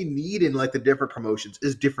 That's what we need in like the different promotions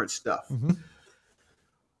is different stuff. Mm-hmm.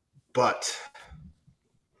 But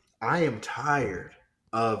I am tired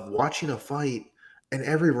of watching a fight, and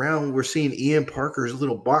every round we're seeing Ian Parker's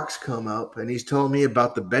little box come up, and he's telling me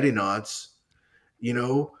about the betting odds.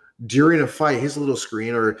 During a fight, his little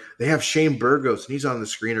screen, or they have Shane Burgos and he's on the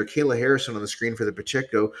screen, or Kayla Harrison on the screen for the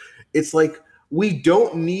Pacheco. It's like, we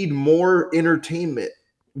don't need more entertainment.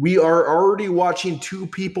 We are already watching 2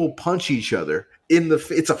 people punch each other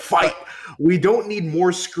it's a fight. We don't need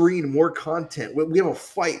more screen, more content. We have a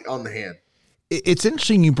fight on the hand. It's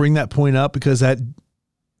interesting you bring that point up because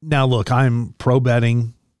now look, I'm pro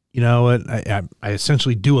betting, I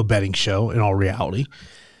essentially do a betting show in all reality,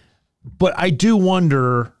 but I do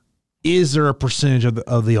wonder, is there a percentage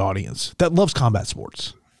of the audience that loves combat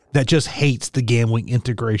sports that just hates the gambling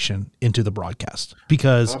integration into the broadcast?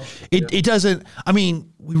 Because it doesn't, we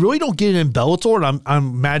really don't get it in Bellator. And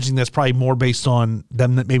I'm imagining that's probably more based on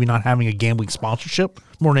them maybe not having a gambling sponsorship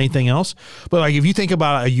more than anything else. But like, if you think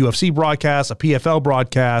about a UFC broadcast, a PFL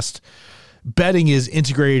broadcast, betting is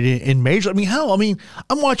integrated in major.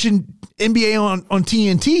 I'm watching NBA on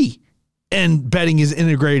TNT and betting is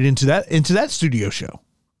integrated into that studio show.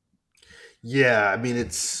 Yeah,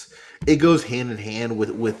 it goes hand in hand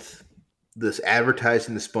with this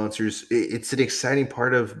advertising, the sponsors. It's an exciting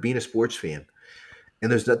part of being a sports fan,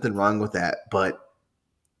 and there's nothing wrong with that. But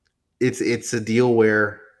it's a deal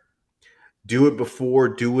where do it before,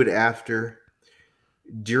 do it after.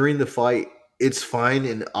 During the fight, it's fine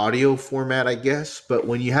in audio format, I guess. But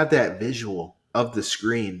when you have that visual of the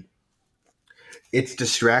screen, it's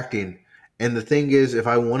distracting. And the thing is, if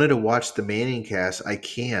I wanted to watch the Manning cast, I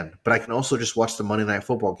can. But I can also just watch the Monday Night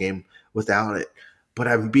Football game without it. But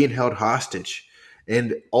I'm being held hostage.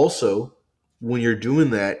 And also, when you're doing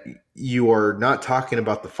that, you are not talking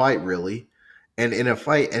about the fight, really. And in a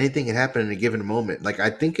fight, anything can happen in a given moment. Like, I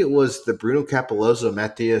think it was the Bruno Capellozo,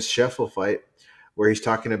 Matthias Scheffel fight where he's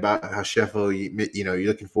talking about how Sheffield, you're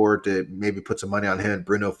looking forward to maybe put some money on him, and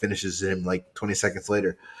Bruno finishes him like 20 seconds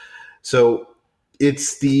later. So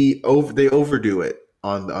it's they overdo it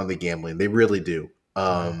on the gambling. They really do.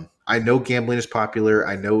 I know gambling is popular.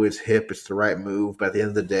 I know it's hip. It's the right move. But at the end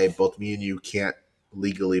of the day, both me and you can't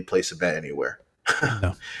legally place a bet anywhere.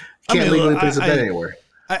 No, Can't legally place a bet anywhere.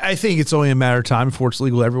 I think it's only a matter of time before it's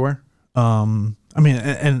legal everywhere. I mean,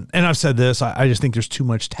 and I've said this. I just think there's too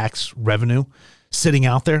much tax revenue sitting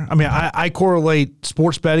out there. I mean, I correlate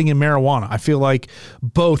sports betting and marijuana. I feel like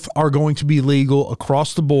both are going to be legal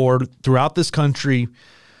across the board throughout this country.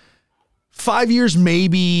 5 years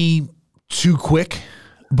maybe too quick,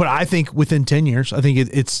 but I think within 10 years, I think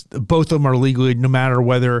it's both of them are legally, no matter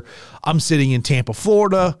whether I'm sitting in Tampa,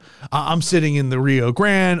 Florida, I'm sitting in the Rio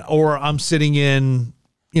Grande, or I'm sitting in,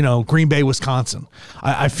 Green Bay, Wisconsin.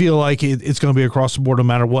 I feel like it's going to be across the board no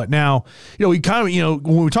matter what. Now, we kind of,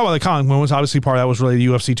 when we talk about the comic moments, obviously part of that was really the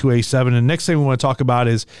UFC 287. And next thing we want to talk about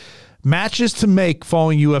is matches to make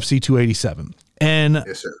following UFC 287. And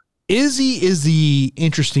yes, sir. Izzy is the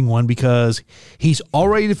interesting one because he's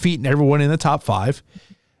already defeating everyone in the top 5.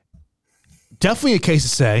 Definitely a case to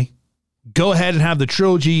say, go ahead and have the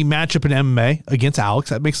trilogy matchup in MMA against Alex.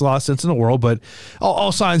 That makes a lot of sense in the world, but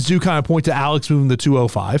all signs do kind of point to Alex moving to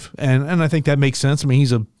 205, and I think that makes sense. I mean,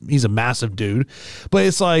 he's a massive dude, but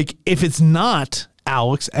it's like, if it's not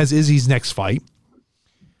Alex as Izzy's next fight,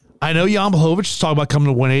 I know Jan Blachowicz is talking about coming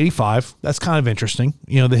to 185. That's kind of interesting,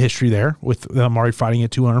 the history there with them already fighting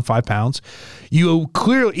at 205 pounds. You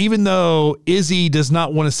clearly, even though Izzy does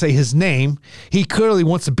not want to say his name, he clearly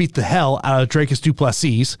wants to beat the hell out of Dricus Du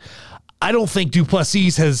Plessis. I don't think Du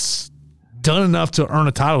Plessis has done enough to earn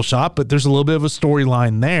a title shot, but there's a little bit of a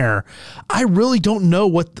storyline there. I really don't know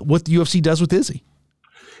what the UFC does with Izzy.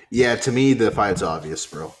 Yeah, to me, the fight's obvious,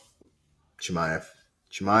 bro. Chimaev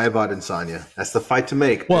Adesanya. That's the fight to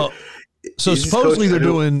make. Well, so Izzy's supposedly they're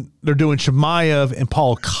doing Chimaev and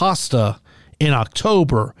Paulo Costa in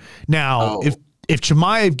October. Now, if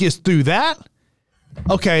Chimaev gets through that,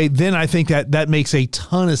 okay, then I think that makes a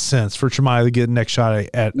ton of sense for Chimaev to get the next shot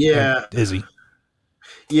at Izzy.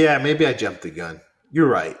 Yeah, maybe I jumped the gun. You're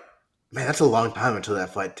right. Man, that's a long time until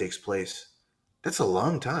that fight takes place. That's a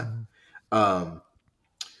long time.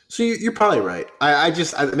 So you're probably right.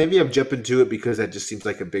 Maybe I'm jumping to it because that just seems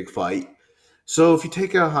like a big fight. So if you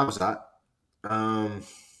take out Hamzat, and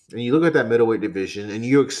you look at that middleweight division, and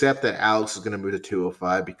you accept that Alex is going to move to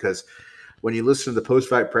 205, because when you listen to the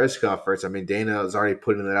post-fight press conference, I mean, Dana is already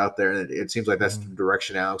putting it out there, and it seems like that's the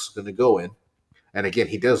direction Alex is going to go in. And again,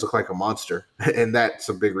 he does look like a monster, and that's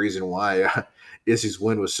a big reason why Izzy's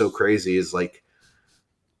win was so crazy. Is like,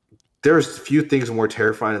 there's few things more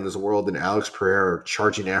terrifying in this world than Alex Pereira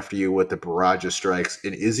charging after you with the barrage of strikes,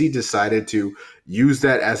 and Izzy decided to use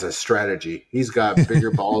that as a strategy. He's got bigger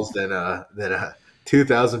balls than a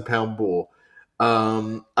 2,000-pound bull.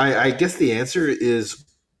 I guess the answer is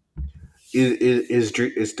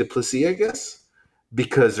Du Plessis, I guess,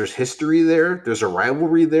 because there's history there. There's a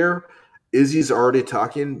rivalry there. Izzy's already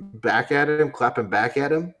talking back at him, clapping back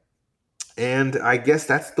at him. And I guess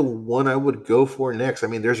that's the one I would go for next. I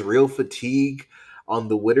mean, there's real fatigue on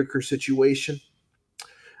the Whitaker situation.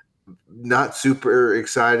 Not super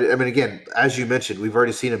excited. I mean, again, as you mentioned, we've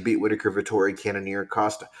already seen him beat Whitaker, Vettori, Cannonier,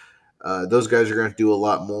 Costa. Those guys are going to do a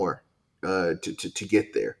lot more to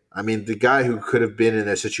get there. I mean, the guy who could have been in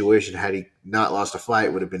that situation had he not lost a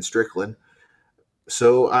fight would have been Strickland.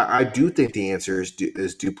 So I do think the answer is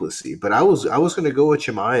Du Plessis. But I was going to go with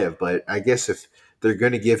Chimaev, but I guess if they're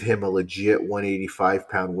going to give him a legit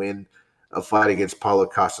 185-pound win, a fight against Paulo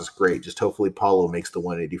Costa's great. Just hopefully Paulo makes the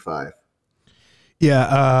 185.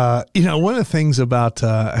 Yeah, one of the things about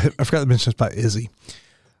I forgot to mention about Izzy.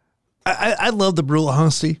 I love the brutal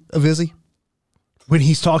honesty of Izzy when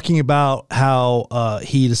he's talking about how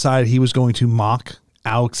he decided he was going to mock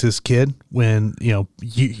Alex's kid when and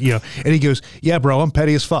he goes, "Yeah, bro, I'm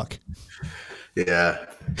petty as fuck." Yeah.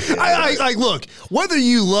 I look, whether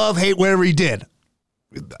you love, hate, whatever he did,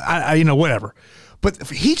 I whatever. But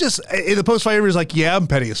he just in the post fight interview is like, "Yeah, I'm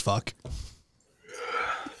petty as fuck."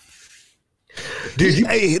 Dude,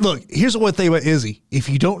 hey, look, here's the one thing about Izzy. If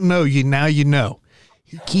you don't know, you know.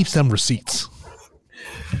 He keeps them receipts.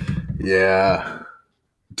 Yeah.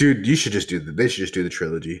 Dude, they should just do the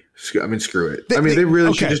trilogy. I mean, screw it. They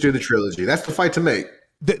really should just do the trilogy. That's the fight to make.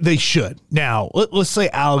 They should. Now, let's say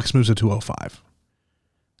Alex moves to 205.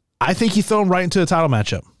 I think you throw him right into the title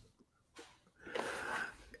matchup.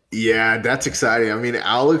 Yeah, that's exciting. I mean,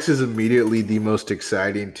 Alex is immediately the most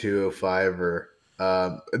exciting 205er.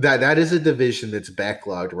 That is a division that's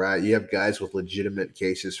backlogged, right? You have guys with legitimate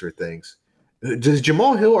cases for things. Does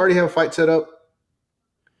Jamal Hill already have a fight set up?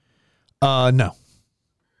 No.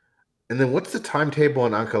 And then what's the timetable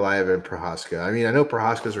on Ankalaev and Prohaska? I mean, I know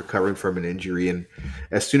Prohaska's recovering from an injury, and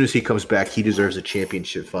as soon as he comes back, he deserves a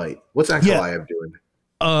championship fight. What's Yeah. Ankalaev doing?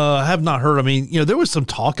 I have not heard. I mean, there was some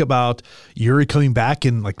talk about Yuri coming back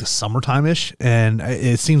in like the summertime ish, and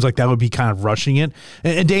it seems like that would be kind of rushing it.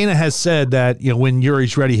 And Dana has said that, when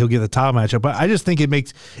Yuri's ready, he'll get the title matchup. But I just think it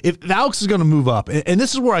makes, if Alex is going to move up, and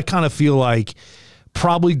this is where I kind of feel like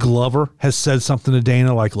probably Glover has said something to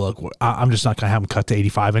Dana like, look, I'm just not going to have him cut to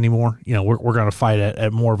 85 anymore. We're going to fight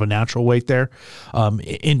at more of a natural weight there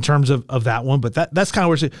in terms of that one. But that's kind of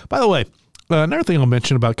where it's, by the way, another thing I'll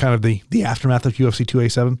mention about kind of the aftermath of UFC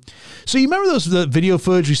 287. So you remember the video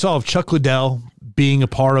footage we saw of Chuck Liddell being a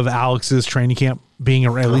part of Alex's training camp, being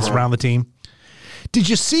at least around the team? Did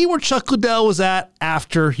you see where Chuck Liddell was at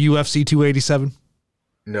after UFC 287?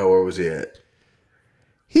 No, where was he at?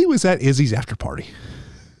 He was at Izzy's after party.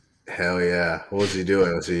 Hell yeah. What was he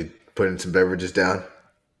doing? Was he putting some beverages down?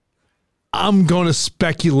 I'm going to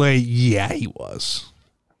speculate, yeah, he was.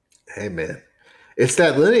 Hey, man. It's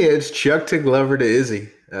that lineage, Chuck to Glover to Izzy.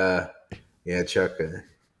 Yeah,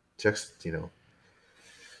 Chuck's,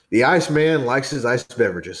 the Iceman likes his iced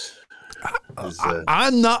beverages.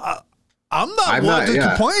 I'm not one to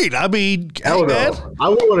complain. I mean, hell no. I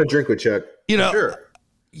would want to drink with Chuck. Sure.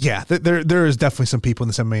 Yeah, there is definitely some people in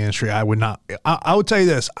this MMA industry I would not. I would tell you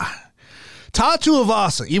this. Tatu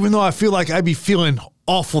Avasa, even though I feel like I'd be feeling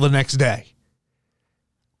awful the next day,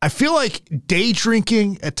 I feel like day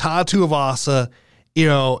drinking at Tatu Avasa,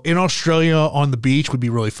 in Australia on the beach would be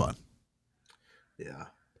really fun. Yeah.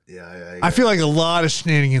 I feel like a lot of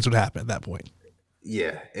shenanigans would happen at that point.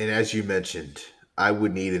 Yeah, and as you mentioned, I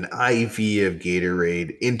would need an IV of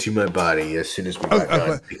Gatorade into my body as soon as we got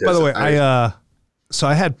done. By the way, I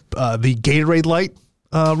had the Gatorade Light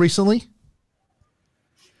recently.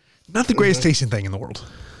 Not the greatest tasting thing in the world.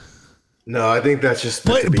 No, I think that's just.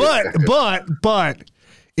 But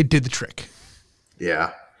it did the trick.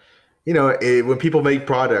 Yeah. When people make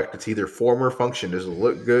product, it's either form or function. Does it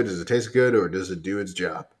look good? Does it taste good? Or does it do its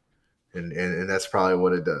job? And that's probably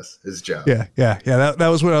what it does. Its job. Yeah. That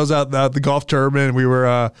was when I was out at the golf tournament and we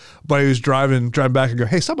were, buddy was driving back and go,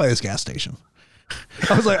 hey, stop by this gas station.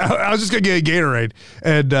 I was like, I was just going to get a Gatorade.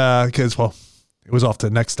 And, cause it was off to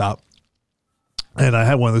the next stop. And I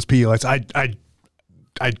had one of those PE lights. I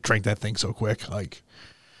drank that thing so quick.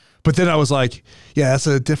 But then I was like, yeah, that's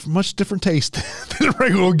a much different taste than a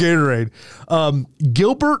regular Gatorade.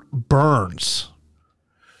 Gilbert Burns.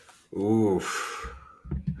 Oof.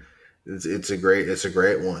 It's a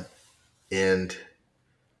great one. And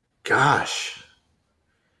gosh.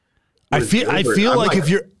 I feel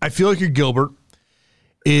like you're Gilbert,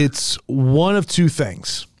 it's one of two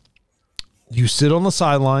things. You sit on the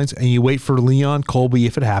sidelines and you wait for Leon Colby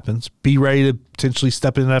if it happens. Be ready to potentially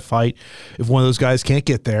step into that fight if one of those guys can't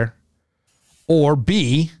get there. Or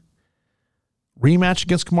B, rematch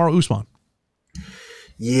against Kamaru Usman.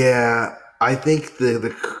 Yeah, I think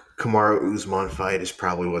the Kamaru Usman fight is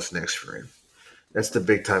probably what's next for him. That's the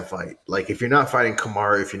big time fight. Like, if you're not fighting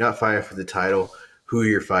Kamaru, if you're not fighting for the title, who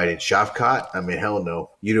you're fighting? Shafkat? I mean, hell no.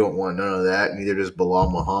 You don't want none of that. Neither does Bilal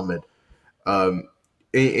Muhammad.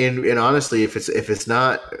 And honestly, if it's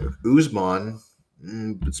not Usman,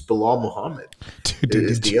 it's Bilal Muhammad.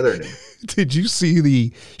 Is the other name. Did you see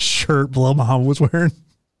the shirt Bilal Muhammad was wearing?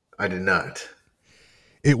 I did not.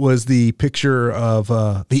 It was the picture of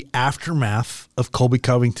the aftermath of Colby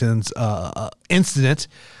Covington's incident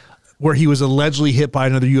where he was allegedly hit by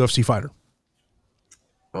another UFC fighter.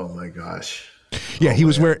 Oh my gosh. Yeah, he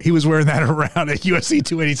was wearing that around at UFC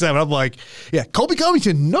 287. I'm like, yeah, Colby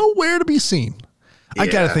Covington nowhere to be seen. I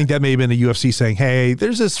got to think that may have been the UFC saying, hey,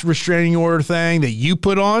 there's this restraining order thing that you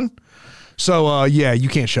put on. So, you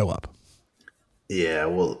can't show up. Yeah,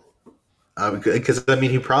 well, because,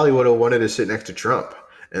 he probably would have wanted to sit next to Trump,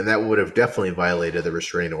 and that would have definitely violated the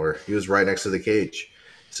restraining order. He was right next to the cage.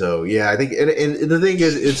 So, yeah, I think – and the thing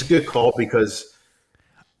is, it's a good call because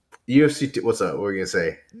UFC – what's up? What were you going to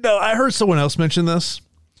say? No, I heard someone else mention this.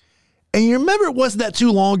 And you remember it wasn't that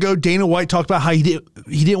too long ago, Dana White talked about how he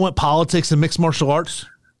didn't want politics and mixed martial arts.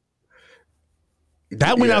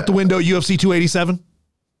 That went out the window at UFC 287.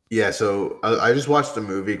 Yeah, so I just watched a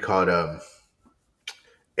movie called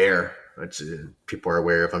Air, which people are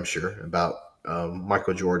aware of, I'm sure, about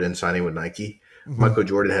Michael Jordan signing with Nike. Mm-hmm. Michael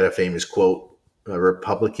Jordan had a famous quote,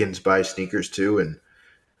 Republicans buy sneakers too. And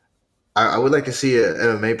I would like to see an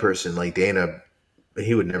MMA person like Dana,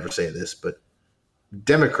 he would never say this, but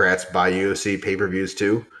Democrats buy UFC pay-per-views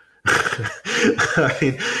too. I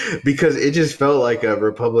mean, because it just felt like a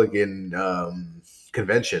Republican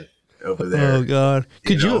convention. over there. Oh God!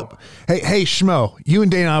 Could you? Hey, Schmo, you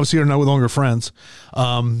and Dana obviously are no longer friends.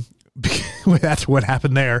 That's what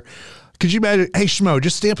happened there. Could you imagine? Hey, Schmo,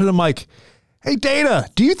 just stamping the mic. Hey, Dana,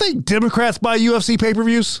 do you think Democrats buy UFC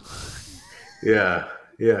pay-per-views? Yeah.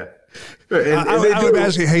 I would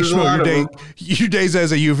imagine, hey, Schmo, your days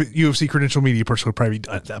as a UFC credential media person would probably be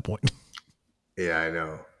done at that point. Yeah, I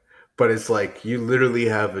know. But it's like you literally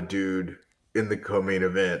have a dude in the co-main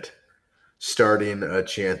event starting a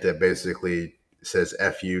chant that basically says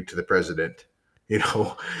 "F you" to the president, and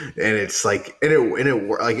it's like, and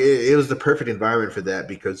it was the perfect environment for that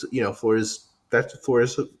because Florida's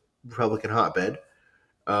a Republican hotbed.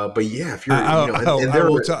 But yeah, if you're,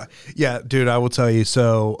 dude, I will tell you.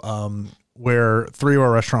 So, where 3 of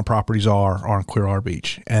our restaurant properties are on Clearwater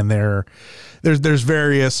Beach, and there's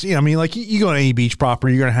various, like you go to any beach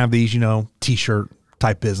property, you're gonna have these, t-shirt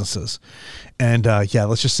type businesses, and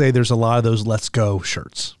let's just say there's a lot of those "Let's Go"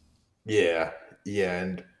 shirts. Yeah,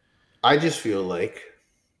 and I just feel like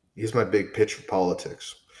here's my big pitch for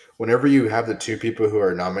politics. Whenever you have the two people who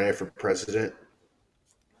are nominated for president,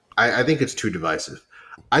 I think it's too divisive.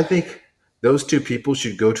 I think those two people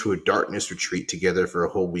should go to a darkness retreat together for a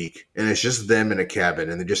whole week, and it's just them in a cabin,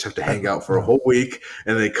 and they just have to hang out for a whole week,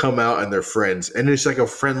 and they come out and they're friends, and it's like a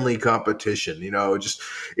friendly competition.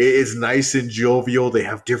 It's nice and jovial. They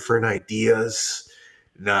have different ideas,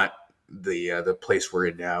 not the place we're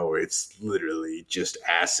in now, where it's literally just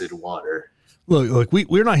acid water. Look,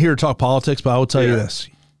 we're not here to talk politics, but I will tell you this: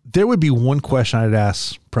 there would be one question I'd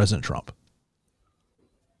ask President Trump.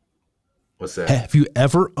 What's that? Have you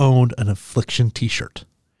ever owned an Affliction t-shirt?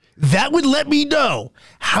 That would let me know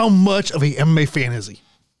how much of a MMA fan is he.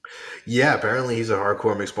 Yeah, apparently he's a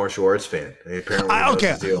hardcore mixed martial arts fan.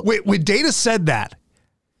 Okay, when Dana said that,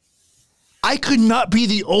 I could not be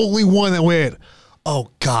the only one that went, oh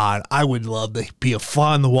God, I would love to be a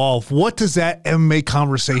fly on the wall. What does that MMA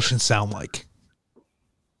conversation sound like?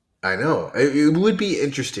 I know. It would be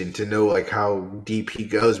interesting to know like how deep he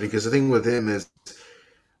goes, because the thing with him is,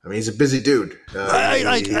 he's a busy dude.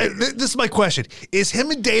 This is my question. Is him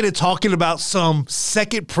and Dana talking about some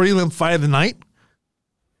second prelim fight of the night?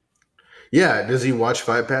 Yeah. Does he watch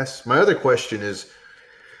Fight Pass? My other question is,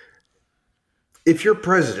 if you're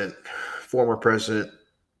former president,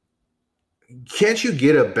 can't you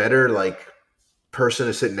get a better person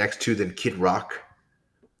to sit next to than Kid Rock?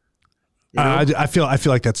 I feel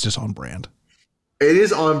like that's just on brand. It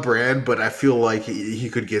is on brand, but I feel like he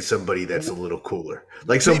could get somebody that's a little cooler,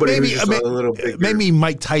 like somebody who's just a little bigger. Maybe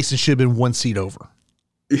Mike Tyson should have been one seat over.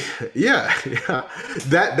 Yeah,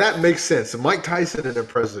 that makes sense. Mike Tyson and a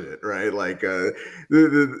president, right?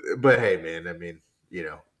 But hey, man,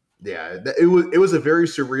 it was a very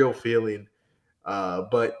surreal feeling.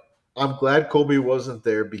 But I'm glad Colby wasn't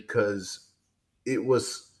there, because it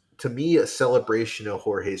was, to me, a celebration of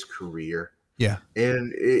Jorge's career. Yeah.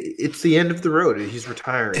 And it's the end of the road. He's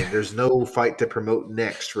retiring. There's no fight to promote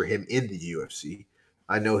next for him in the UFC.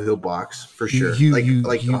 I know he'll box for sure.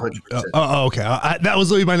 100%. Okay. That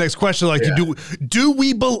was literally my next question. Do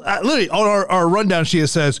we literally on our rundown, she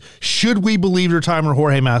says, should we believe retirement of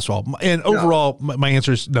Jorge Masvidal? And overall, my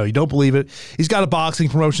answer is no, you don't believe it. He's got a boxing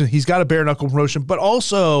promotion. He's got a bare knuckle promotion, but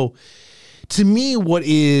also, to me, what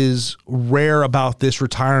is rare about this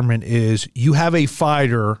retirement is you have a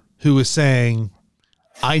fighter who is saying,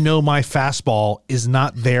 I know my fastball is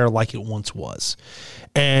not there like it once was.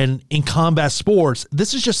 And in combat sports,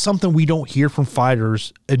 this is just something we don't hear from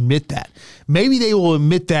fighters admit that. Maybe they will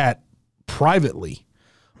admit that privately,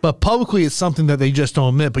 but publicly it's something that they just don't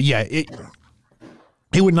admit. But yeah, it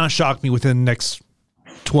would not shock me within the next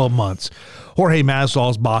 12 months. Jorge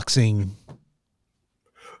Masvidal's boxing.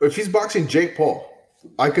 If he's boxing Jake Paul,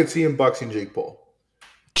 I could see him boxing Jake Paul.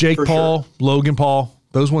 Jake Paul, sure. Logan Paul.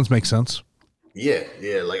 Those ones make sense. Yeah.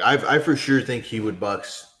 I for sure think he would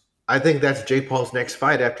box. I think that's Jake Paul's next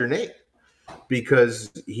fight after Nate,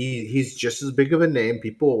 because he's just as big of a name.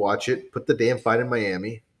 People will watch it. Put the damn fight in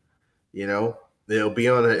Miami. It'll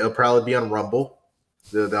probably be on Rumble.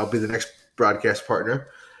 That'll be the next broadcast partner.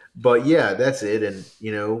 But yeah, that's it. And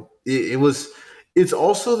it's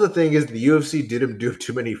also, the thing is, the UFC did him do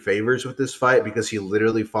too many favors with this fight, because he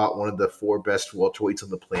literally fought one of the 4 best welterweights on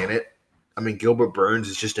the planet. Gilbert Burns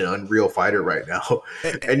is just an unreal fighter right now.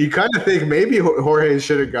 And you kind of think maybe Jorge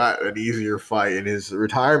should have got an easier fight in his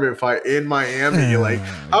retirement fight in Miami.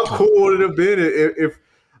 How cool would it have been if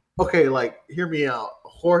hear me out.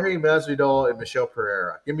 Jorge Masvidal and Michelle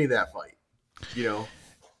Pereira. Give me that fight.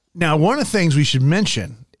 Now, one of the things we should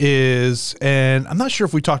mention is, and I'm not sure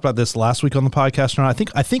if we talked about this last week on the podcast or not.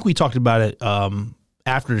 I think we talked about it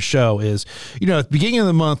after the show is, at the beginning of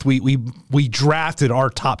the month, we drafted our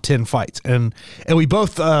top 10 fights, and we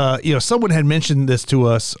both, someone had mentioned this to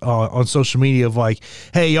us on social media of like,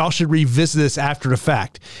 hey, y'all should revisit this after the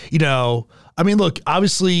fact. Look,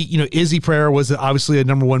 obviously, Izzy Pereira was obviously a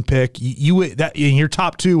number one pick. That in your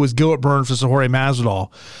top two was Gilbert Burns versus Jorge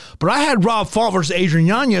Masvidal, but I had Rob Font versus Adrian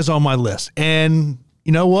Yanez on my list, and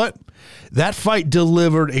you know what? That fight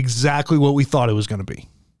delivered exactly what we thought it was going to be.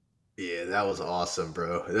 Yeah, that was awesome,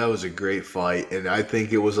 bro. That was a great fight, and I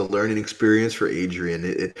think it was a learning experience for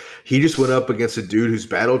Adrian. He just went up against a dude who's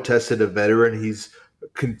battle-tested, a veteran. He's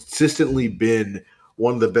consistently been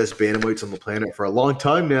one of the best bantamweights on the planet for a long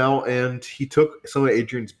time now, and he took some of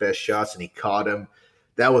Adrian's best shots, and he caught him.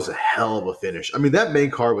 That was a hell of a finish. I mean, that main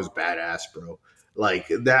card was badass, bro. Like,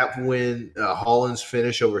 that win, Holland's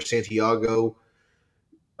finish over Santiago,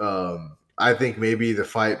 I think maybe the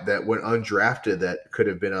fight that went undrafted that could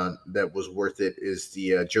have been on that was worth it is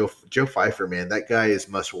the Joe Pfeiffer, man. That guy is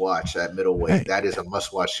must watch at middleweight. Hey. That is a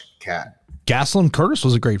must watch cat. Gastelum Curtis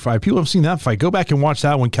was a great fight. People have seen that fight. Go back and watch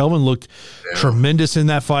that one. Kelvin looked tremendous in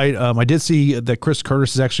that fight. I did see that Chris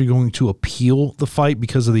Curtis is actually going to appeal the fight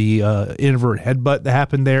because of the invert headbutt that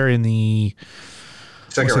happened there in the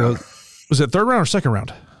second round. Was it third round or second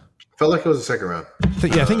round? Felt like it was the second round.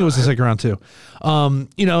 I think it was the second round too. And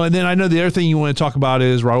then I know the other thing you want to talk about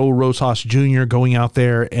is Raul Rosas Jr. going out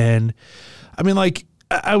there. And I mean, like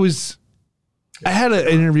I had an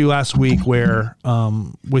interview last week where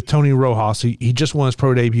with Tony Rojas, he just won his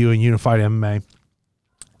pro debut in Unified MMA.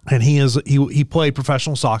 And he played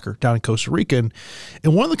professional soccer down in Costa Rica. And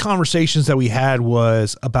one of the conversations that we had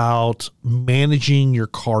was about managing your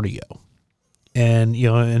cardio. And,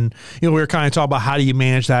 we were kind of talking about how do you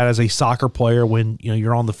manage that as a soccer player when,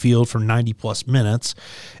 you're on the field for 90 plus minutes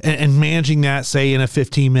and managing that, say, in a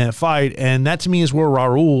 15-minute fight. And that to me is where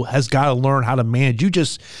Raul has got to learn how to manage.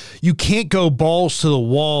 You can't go balls to the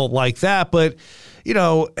wall like that. But,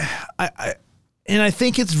 I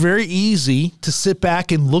think it's very easy to sit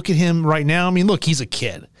back and look at him right now. I mean, look, he's a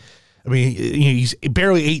kid. I mean, he's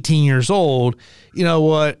barely 18 years old. You know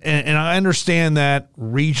what? And I understand that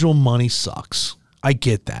regional money sucks. I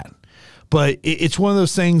get that. But it's one of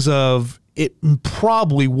those things of it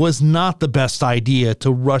probably was not the best idea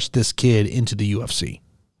to rush this kid into the UFC.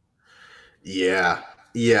 Yeah.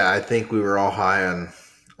 Yeah, I think we were all high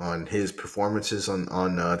on his performances on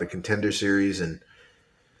the Contender Series. And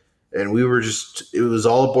we were it was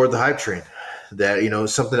all aboard the hype train that,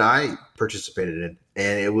 something I participated in.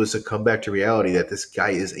 And it was a comeback to reality that this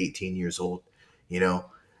guy is 18 years old.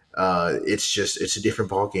 It's a different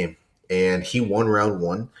ball game. And he won round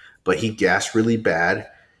one, but he gassed really bad.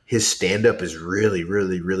 His stand-up is really,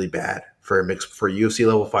 really, really bad for a UFC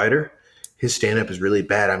level fighter. His stand-up is really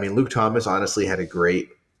bad. I mean, Luke Thomas honestly had a great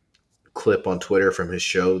clip on Twitter from his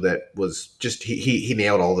show that was just he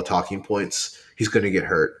nailed all the talking points. He's going to get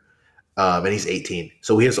hurt, and he's 18,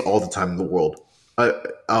 so he has all the time in the world.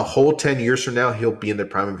 A whole 10 years from now, he'll be in the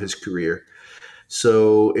prime of his career.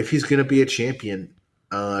 So if he's going to be a champion,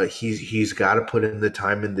 he's got to put in the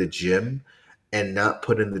time in the gym and not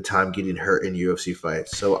put in the time getting hurt in UFC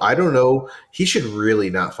fights. So I don't know. He should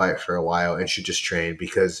really not fight for a while and should just train,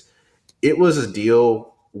 because it was a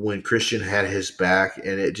deal when Christian had his back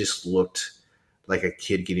and it just looked like a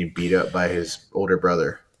kid getting beat up by his older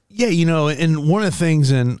brother. Yeah, and one of the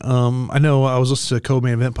things, and I know I was listening to a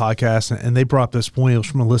Co-Main Event podcast, and they brought up this point. It was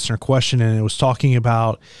from a listener question, and it was talking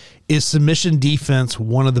about, is submission defense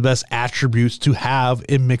one of the best attributes to have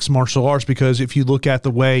in mixed martial arts? Because if you look at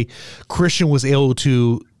the way Christian was able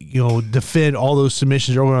to, defend all those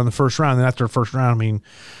submissions early on in the first round, and after the first round, I mean,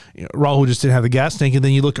 Raul just didn't have the gas tank. And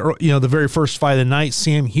then you look at, the very first fight of the night,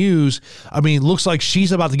 Sam Hughes, I mean, looks like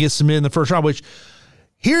she's about to get submitted in the first round, which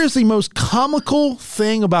here's the most comical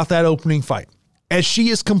thing about that opening fight. As she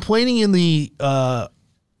is complaining in the, I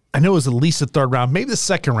know it was at least the third round, maybe the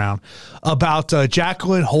second round, about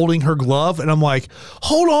Jacqueline holding her glove. And I'm like,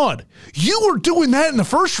 hold on. You were doing that in the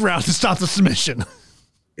first round to stop the submission.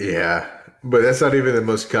 Yeah, but that's not even the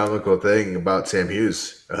most comical thing about Sam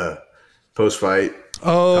Hughes. Post-fight, talks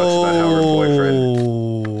about how her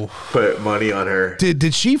boyfriend put money on her.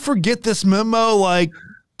 Did she forget this memo? Like,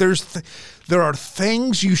 there are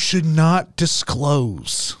things you should not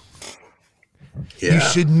disclose. Yeah. You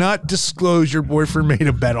should not disclose your boyfriend made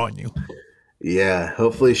a bet on you. Yeah,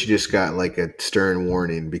 hopefully she just got like a stern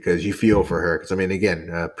warning, because you feel for her. Because, I mean, again,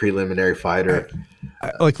 a preliminary fighter.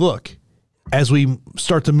 Look, as we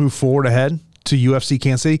start to move forward ahead to UFC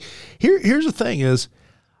Kansas City, here's the thing is,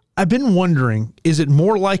 I've been wondering, is it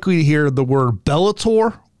more likely to hear the word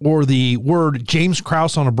Bellator or the word James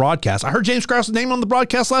Krause on a broadcast. I heard James Krause's name on the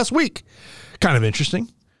broadcast last week. Kind of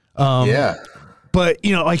interesting. Yeah. But,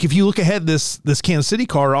 you know, like if you look ahead this Kansas City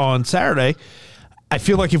card on Saturday, I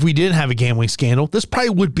feel like if we didn't have a gambling scandal, this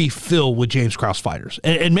probably would be filled with James Krause fighters.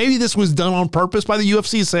 And maybe this was done on purpose by the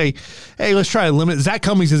UFC to say, hey, let's try to limit. Zach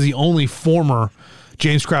Cummings is the only former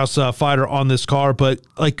James Krause fighter on this card. But,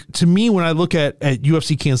 like, to me, when I look at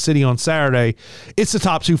UFC Kansas City on Saturday, it's the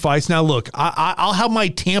top 2 fights. Now, look, I'll have my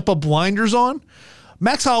Tampa blinders on.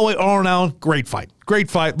 Max Holloway, Arnold Allen, great fight. Great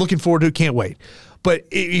fight. Looking forward to it. Can't wait. But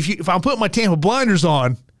if I'm putting my Tampa blinders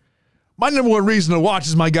on, my number one reason to watch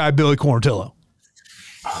is my guy, Billy Quarantillo.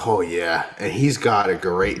 Oh, yeah. And he's got a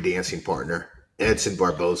great dancing partner, Edson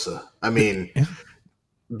Barboza. I mean,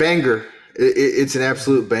 banger. It's an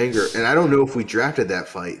absolute banger. And I don't know if we drafted that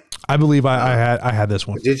fight. I believe I had this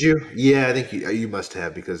one. Did you? Yeah, I think you must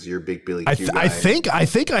have because you're a big Billy Q guy. I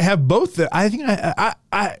think I have both. I think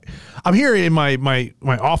I'm here in my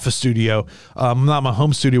office studio, not my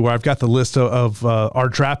home studio where I've got the list of our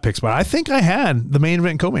draft picks, but I think I had the main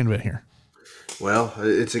event and co-main event here. Well,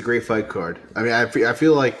 it's a great fight card. I mean, I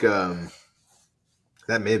feel like that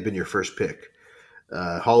may have been your first pick.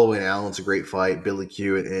 Holloway and Allen's a great fight. Billy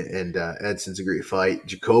Q and Edson's a great fight.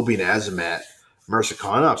 Jacoby and Azamat. Mercer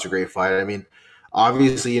Konop's a great fight. I mean,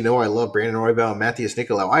 obviously, you know, I love Brandon Royval and Matthias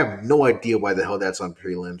Nicolau. I have no idea why the hell that's on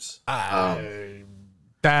prelims.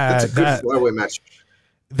 That's a good flyweight match.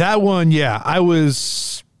 That one, yeah, I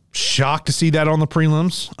was shocked to see that on the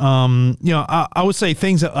prelims. You know, I would say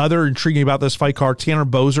things that other intriguing about this fight card. Tanner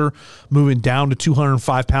Boser moving down to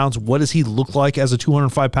 205 pounds. What does he look like as a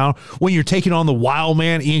 205 pound when you're taking on the wild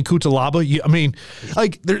man Ian Cutelaba? I mean,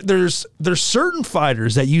 like there's certain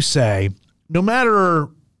fighters that you say, no matter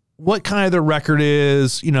what kind of their record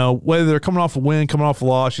is, you know, whether they're coming off a win, coming off a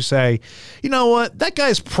loss, you say, you know what, that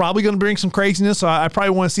guy's probably going to bring some craziness. So I probably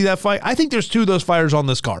want to see that fight. I think there's 2 of those fighters on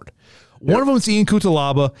this card. Yep. One of them is Ian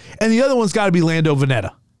Cutelaba, and the other one's got to be Lando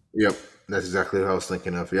Veneta. Yep, that's exactly what I was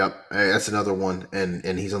thinking of. Yep, hey, that's another one,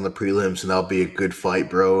 and he's on the prelims, and that'll be a good fight,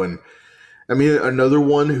 bro. And I mean, another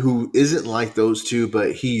one who isn't like those 2,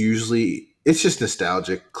 but he usually it's just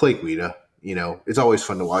nostalgic. Clay Guida. You know, it's always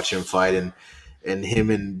fun to watch him fight, and him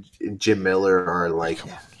and Jim Miller are like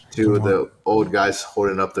 2 of the old guys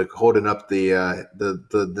holding up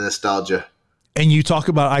the nostalgia. And you talk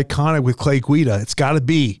about iconic with Clay Guida. It's got to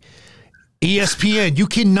be ESPN. You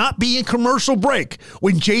cannot be in commercial break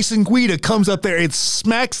when Jason Guida comes up there and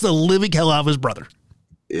smacks the living hell out of his brother.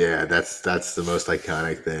 Yeah, that's the most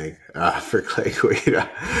iconic thing for Clay Guida.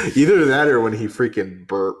 Either that or when he freaking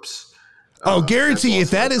burps. Guarantee if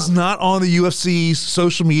that is not on the UFC's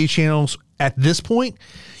social media channels at this point,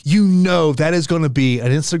 you know that is going to be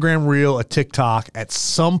an Instagram reel, a TikTok at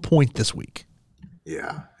some point this week.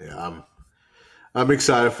 Yeah. I'm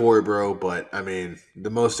excited for it, bro. But I mean, the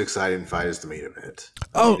most exciting fight is the main event.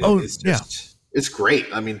 It's great.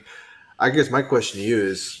 I mean, I guess my question to you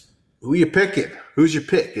is, who are you picking? Who's your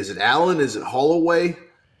pick? Is it Allen? Is it Holloway?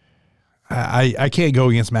 I can't go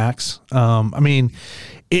against Max. I mean,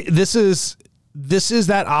 this is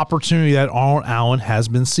that opportunity that Arnold Allen has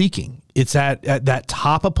been seeking. It's at that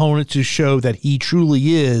top opponent to show that he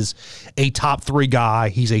truly is a top 3 guy.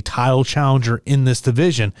 He's a title challenger in this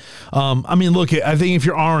division. I mean, look, I think if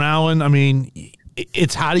you're Arnold Allen, I mean,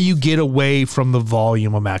 it's how do you get away from the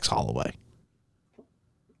volume of Max Holloway?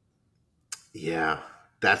 Yeah,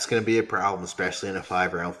 that's going to be a problem, especially in a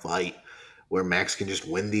 5-round fight, where Max can just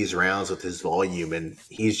win these rounds with his volume, and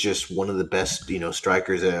he's just one of the best, you know,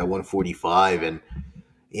 strikers at 145. And,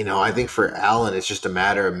 you know, I think for Allen, it's just a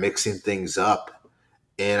matter of mixing things up,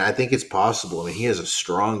 and I think it's possible. I mean, he has a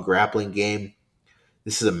strong grappling game.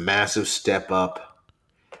 This is a massive step up,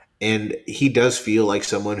 and he does feel like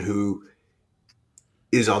someone who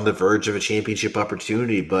is on the verge of a championship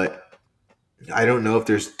opportunity, but I don't know if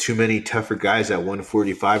there's too many tougher guys at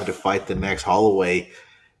 145 to fight than Max Holloway,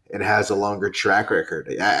 and has a longer track record.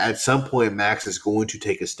 At some point, Max is going to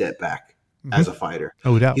take a step back as a fighter.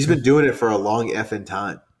 Oh, doubt. He's been doing it for a long effing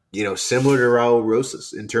time. You know, similar to Raul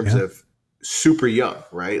Rosas in terms of super young,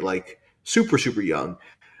 right? Like super, super young.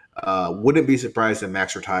 Wouldn't be surprised if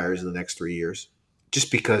Max retires in the next 3 years,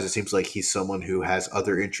 just because it seems like he's someone who has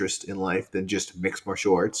other interests in life than just mixed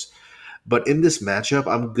martial arts. But in this matchup,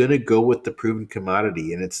 I'm going to go with the proven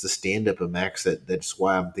commodity, and it's the stand-up of Max. That's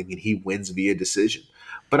why I'm thinking he wins via decision.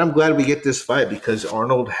 But I'm glad we get this fight because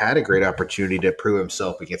Arnold had a great opportunity to prove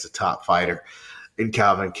himself against a top fighter in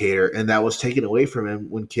Calvin Kattar, and that was taken away from him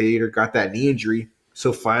when Kattar got that knee injury.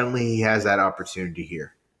 So finally he has that opportunity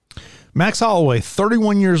here. Max Holloway,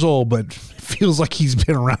 31 years old, but feels like he's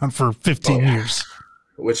been around for 15 years.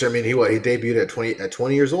 Which I mean, he debuted at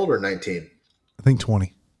 20 years old or 19. I think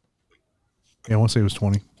 20. Yeah, I want to say it was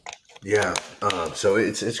 20. Yeah. So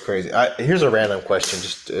it's crazy. Here's a random question,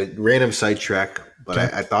 just a random sidetrack, but Okay.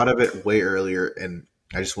 I thought of it way earlier, and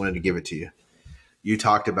I just wanted to give it to you. You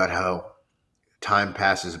talked about how time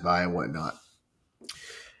passes by and whatnot.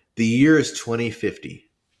 The year is 2050.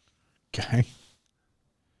 Okay.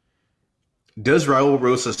 Does Raul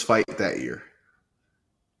Rosas fight that year?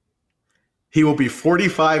 He will be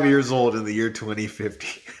 45 years old in the year 2050.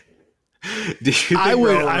 Do you think I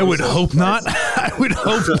would Raul Rosas hope not. fights? I would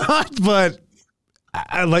hope not, but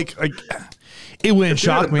I like it wouldn't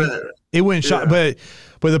shock me. It wouldn't shock, but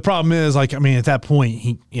the problem is, like, I mean, at that point,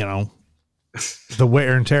 he, you know, the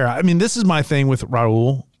wear and tear. I mean, this is my thing with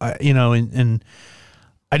Raul, you know, and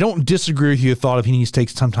I don't disagree with your thought if he needs to take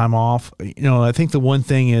some time off. You know, I think the one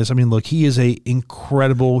thing is, I mean, look, he is a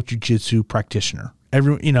incredible jiu-jitsu practitioner.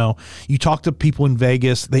 You know, you talk to people in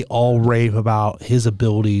Vegas, they all rave about his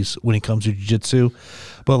abilities when it comes to jiu-jitsu.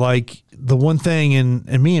 But like the one thing,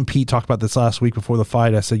 and me and Pete talked about this last week before the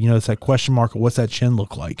fight, I said, you know, it's that question mark of what's that chin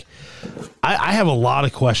look like? I have a lot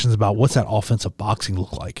of questions about what's that offensive boxing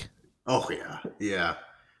look like. Oh, yeah. Yeah.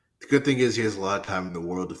 The good thing is he has a lot of time in the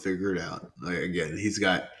world to figure it out. Like, again, he's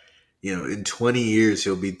got, you know, in 20 years,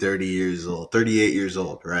 he'll be 30 years old, 38 years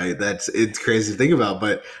old, right? It's crazy to think about,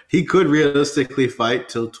 but he could realistically fight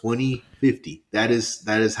till 2050. That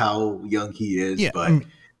is how young he is. Yeah, But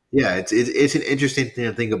yeah, it's an interesting thing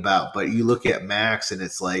to think about. But you look at Max and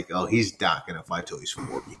it's like, oh, he's not going to fight till he's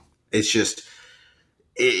 40. It's just,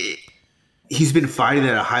 he's been fighting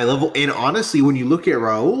at a high level. And honestly, when you look at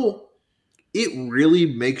Raul, it really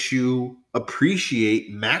makes you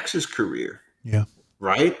appreciate Max's career. Yeah.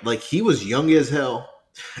 Right? Like, he was young as hell.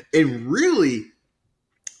 And really,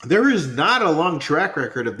 there is not a long track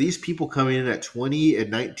record of these people coming in at 20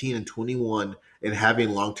 and 19 and 21 and having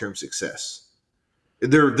long-term success.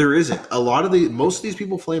 There isn't. Most of these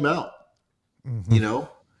people flame out. Mm-hmm. You know?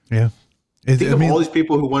 Yeah. Think of all these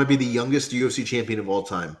people who want to be the youngest UFC champion of all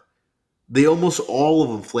time. They almost all of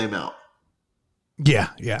them flame out. Yeah.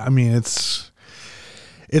 Yeah. I mean, it's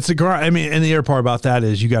a grind. I mean, and the other part about that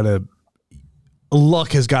is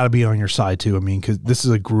luck has got to be on your side too. I mean, because this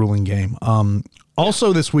is a grueling game.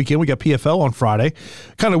 Also this weekend we got PFL on Friday.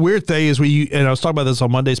 Kind of weird thing is and I was talking about this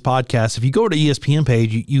on Monday's podcast. If you go to the ESPN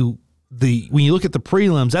page, when you look at the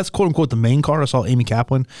prelims, that's quote unquote the main card. I saw Amy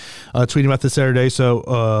Kaplan tweeting about this Saturday. So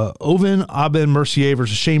Oven Aben Mercier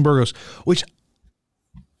versus Shane Burgos, which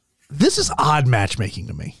this is odd matchmaking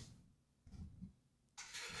to me.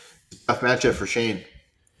 Tough matchup for Shane.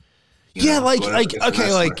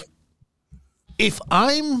 If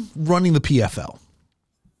I'm running the PFL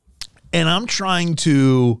and I'm trying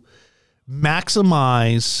to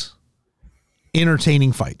maximize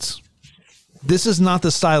entertaining fights, this is not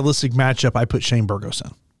the stylistic matchup I put Shane Burgos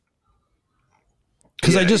in.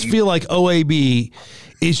 Because I just feel like OAB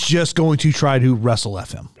is just going to try to wrestle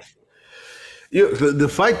FM. Yeah, the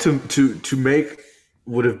fight to make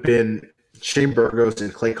would have been Shane Burgos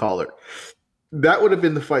and Clay Collard. That would have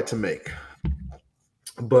been the fight to make.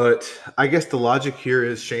 But I guess the logic here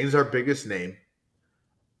is Shane's our biggest name.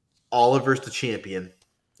 Oliver's the champion.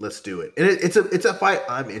 Let's do it. And it's a fight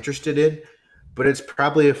I'm interested in, but it's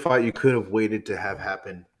probably a fight you could have waited to have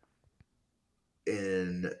happen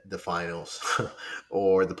in the finals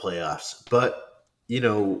or the playoffs. But, you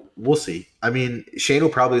know, we'll see. I mean, Shane will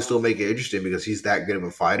probably still make it interesting because he's that good of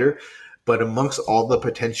a fighter. But amongst all the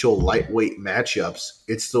potential lightweight matchups,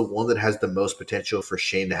 it's the one that has the most potential for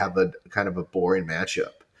Shane to have a kind of a boring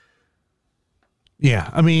matchup.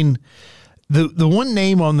 Yeah, I mean, the one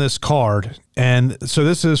name on this card, and so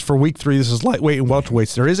this is for week 3. This is lightweight and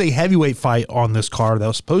welterweights. There is a heavyweight fight on this card that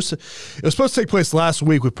was supposed to take place last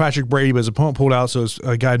week with Patrick Brady, but his opponent pulled out, so it's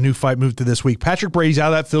got a new fight moved to this week. Patrick Brady's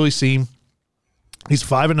out of that Philly scene. He's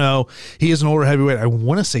 5-0. He is an older heavyweight. I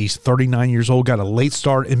want to say he's 39 years old. Got a late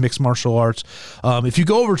start in mixed martial arts. If you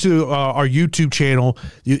go over to our YouTube channel,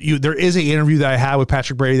 there is an interview that I had with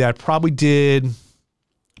Patrick Brady that I probably did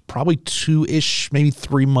 2-ish, maybe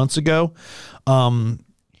 3 months ago.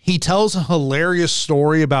 He tells a hilarious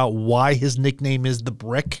story about why his nickname is the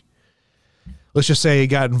Brick. Let's just say it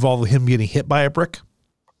got involved with him getting hit by a brick.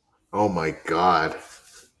 Oh my God.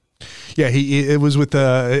 Yeah, it was with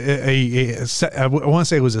I want to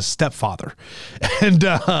say it was a stepfather. And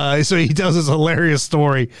so he tells this hilarious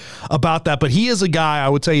story about that. But he is a guy I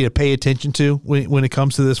would tell you to pay attention to when it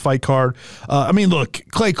comes to this fight card. I mean, look,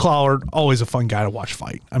 Clay Collard, always a fun guy to watch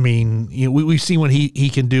fight. I mean, you know, we've seen what he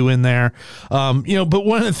can do in there. You know, but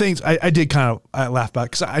one of the things I did kind of laugh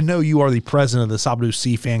about, because I know you are the president of the Sabadu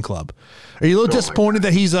C fan club. Are you a little disappointed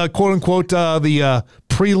that he's quote unquote the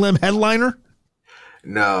prelim headliner?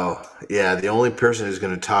 No, yeah, the only person who's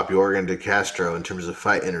going to top Jorgen De Castro in terms of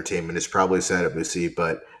fight entertainment is probably SWC,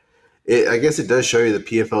 but I guess it does show you the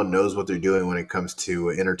PFL knows what they're doing when it comes to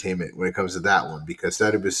entertainment, when it comes to that one, because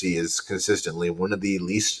SWC is consistently one of the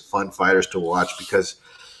least fun fighters to watch because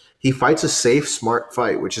he fights a safe, smart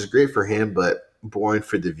fight, which is great for him, but boring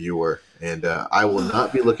for the viewer. And I will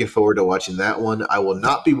not be looking forward to watching that one. I will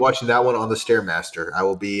not be watching that one on the Stairmaster. I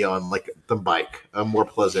will be on like the bike, a more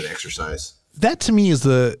pleasant exercise. That to me is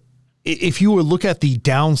if you were look at the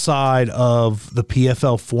downside of the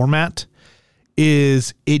PFL format,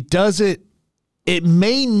 is it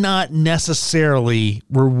may not necessarily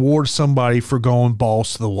reward somebody for going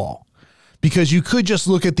balls to the wall, because you could just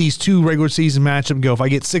look at these two regular season matchups and go, if I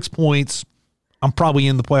get 6 points, I'm probably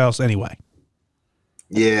in the playoffs anyway.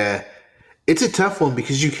 Yeah, it's a tough one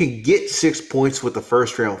because you can get 6 points with the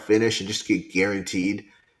first round finish and just get guaranteed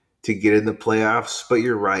to get in the playoffs, but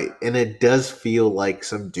you're right. And it does feel like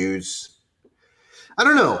some dudes, I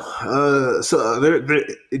don't know.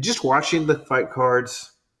 Just watching the fight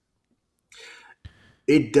cards,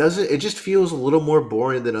 it just feels a little more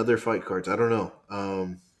boring than other fight cards. I don't know.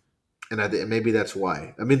 And maybe that's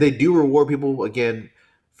why. I mean, they do reward people again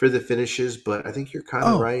for the finishes, but I think you're kind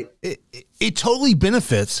of right. It totally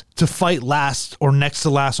benefits to fight last or next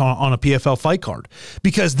to last on a PFL fight card,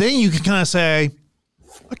 because then you can kind of say,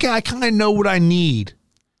 okay, I kind of know what I need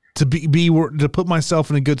to to put myself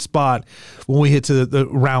in a good spot when we hit to the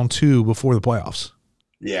round 2 before the playoffs.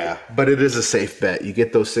 Yeah, but it is a safe bet. You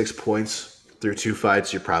get those 6 points through 2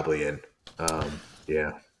 fights, you're probably in.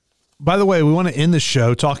 Yeah. By the way, we want to end the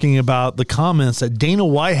show talking about the comments that Dana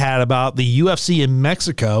White had about the UFC in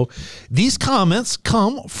Mexico. These comments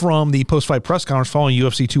come from the post-fight press conference following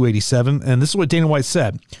UFC 287, and this is what Dana White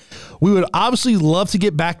said. We would obviously love to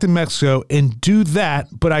get back to Mexico and do that,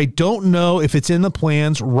 but I don't know if it's in the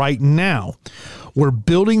plans right now. We're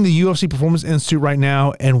building the UFC Performance Institute right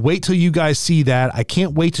now, and wait till you guys see that. I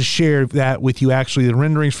can't wait to share that with you. Actually, the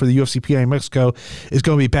renderings for the UFC PI in Mexico is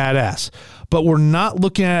going to be badass. But we're not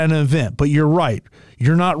looking at an event. But you're right.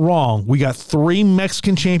 You're not wrong. We got 3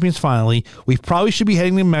 Mexican champions finally. We probably should be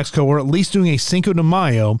heading to Mexico, or at least doing a Cinco de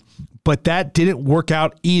Mayo, but that didn't work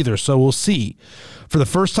out either, so we'll see. For the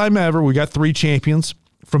first time ever, we got 3 champions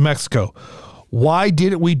from Mexico. Why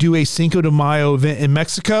didn't we do a Cinco de Mayo event in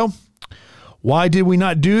Mexico? Why did we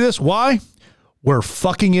not do this? Why? We're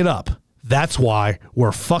fucking it up. That's why.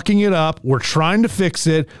 We're fucking it up. We're trying to fix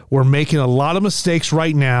it. We're making a lot of mistakes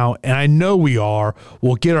right now, and I know we are.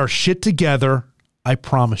 We'll get our shit together. I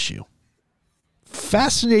promise you.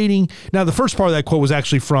 Fascinating. Now, the first part of that quote was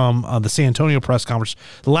actually from the San Antonio press conference.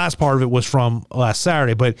 The last part of it was from last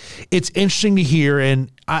Saturday, but it's interesting to hear,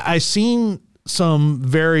 and I've seen some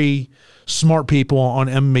very smart people on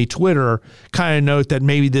MMA Twitter kind of note that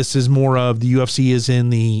maybe this is more of the UFC is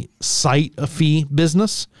in the site fee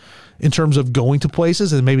business in terms of going to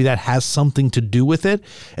places, and maybe that has something to do with it.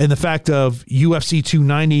 And the fact of UFC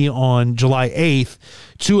 290 on July 8th,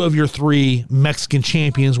 2 of your 3 Mexican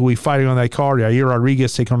champions will be fighting on that card. Yair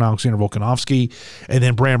Rodriguez taking on Alexander Volkanovski, and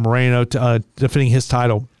then Brandon Moreno defending his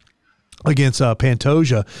title against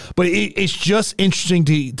Pantoja. But it's just interesting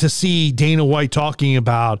to see Dana White talking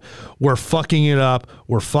about, we're fucking it up,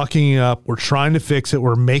 we're trying to fix it,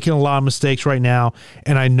 we're making a lot of mistakes right now,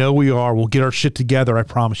 and I know we are. We'll get our shit together, I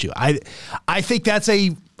promise you. I think that's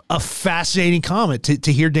a fascinating comment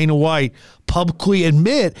to hear Dana White publicly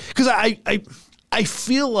admit, because I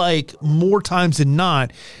feel like more times than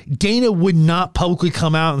not, Dana would not publicly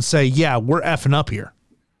come out and say, yeah, we're effing up here.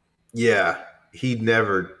 Yeah,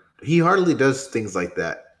 he hardly does things like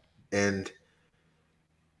that. And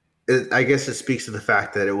I guess it speaks to the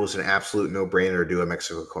fact that it was an absolute no-brainer to do a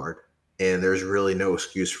Mexico card. And there's really no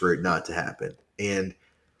excuse for it not to happen. And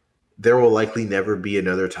there will likely never be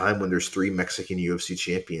another time when there's 3 Mexican UFC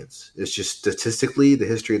champions. It's just statistically, the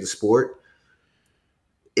history of the sport,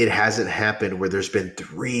 it hasn't happened where there's been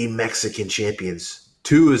 3 Mexican champions.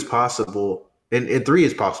 2 is possible, and 3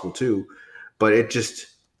 is possible too. But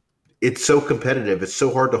it's so competitive. It's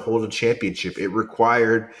so hard to hold a championship. It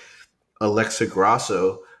required Alexa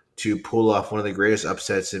Grasso to pull off one of the greatest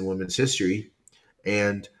upsets in women's history.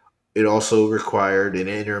 And it also required an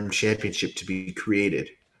interim championship to be created.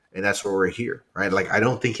 And that's where we're here, right? Like, I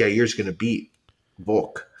don't think Yair's going to beat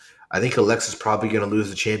Volk. I think Alexa's probably going to lose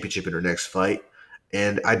the championship in her next fight.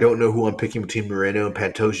 And I don't know who I'm picking between Moreno and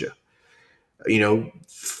Pantoja. You know,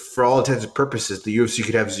 for all intents and purposes, the UFC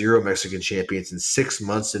could have 0 Mexican champions in 6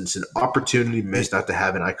 months, and it's an opportunity missed not to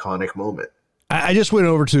have an iconic moment. I just went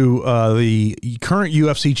over to the current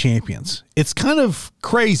UFC champions. It's kind of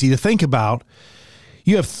crazy to think about.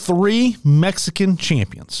 You have 3 Mexican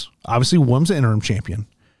champions. Obviously, one's the interim champion.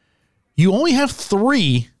 You only have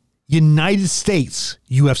 3 United States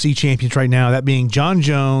UFC champions right now, that being John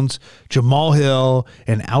Jones, Jamal Hill,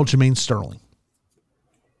 and Aljamain Sterling.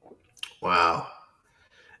 Wow.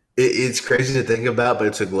 It's crazy to think about, but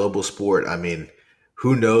it's a global sport. I mean,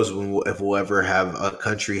 who knows if we'll ever have a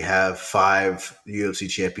country have 5 UFC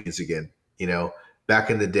champions again. You know, back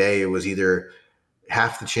in the day, it was either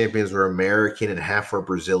half the champions were American and half were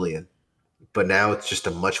Brazilian. But now it's just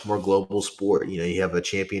a much more global sport. You know, you have a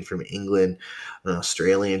champion from England, an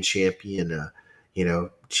Australian champion,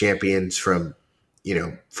 champions from,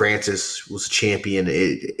 Francis was a champion.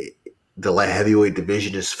 The light heavyweight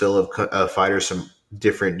division is full of fighters from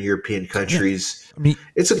different European countries. Yeah. I mean,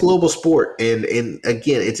 it's a global sport. And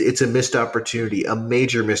again, it's a missed opportunity, a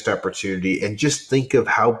major missed opportunity. And just think of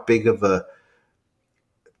how big of a,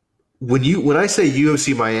 when I say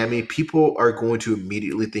UFC Miami, people are going to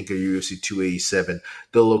immediately think of UFC 287.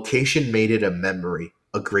 The location made it a memory,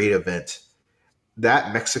 a great event.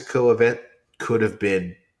 That Mexico event could have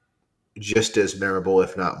been just as memorable,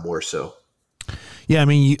 if not more so. Yeah, I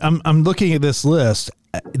mean, I'm looking at this list.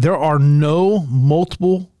 There are no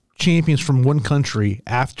multiple champions from one country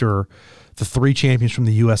after the 3 champions from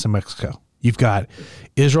the U.S. and Mexico. You've got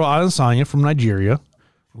Israel Adesanya from Nigeria,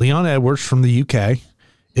 Leon Edwards from the U.K.,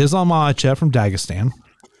 Islam Makhachev from Dagestan,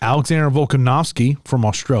 Alexander Volkanovski from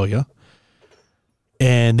Australia,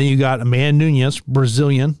 and then you got Amanda Nunes,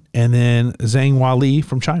 Brazilian, and then Zhang Weili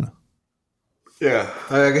from China. Yeah,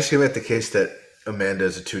 I guess you make the case that Amanda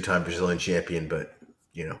is a 2-time Brazilian champion, but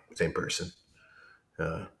same person.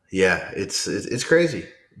 It's crazy,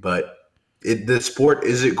 but the sport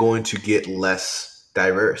isn't going to get less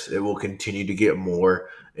diverse. It will continue to get more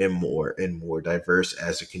and more and more diverse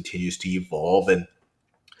as it continues to evolve and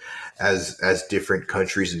as different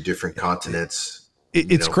countries and different continents.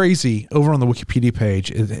 It's crazy. Over on the Wikipedia page,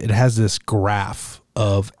 it has this graph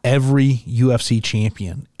of every UFC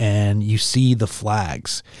champion, and you see the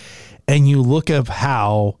flags, and you look at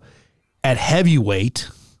how at heavyweight,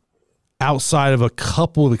 outside of a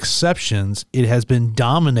couple of exceptions, it has been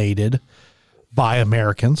dominated by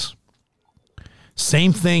Americans.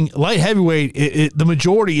 Same thing, light heavyweight, the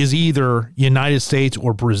majority is either United States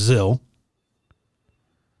or Brazil.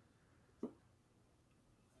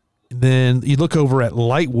 Then you look over at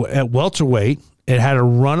welterweight, it had a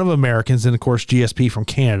run of Americans, and of course GSP from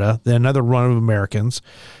Canada, then another run of Americans,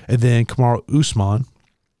 and then Kamaru Usman,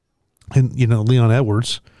 and Leon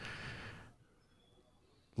Edwards.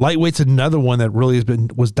 Lightweight's another one that really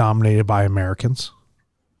was dominated by Americans.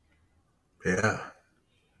 Yeah.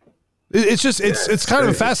 It's kind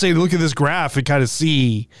of fascinating to look at this graph and kind of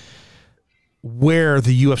see where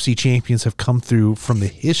the UFC champions have come through from the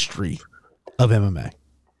history of MMA.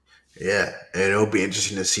 Yeah, and it'll be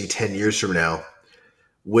interesting to see 10 years from now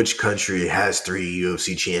which country has 3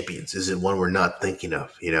 UFC champions. Is it one we're not thinking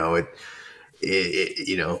of? You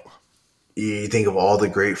think of all the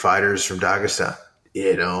great fighters from Dagestan.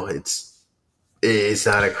 It's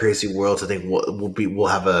not a crazy world to think we'll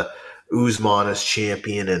have a Usman as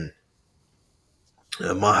champion and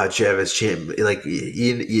Makhachev as champion. Like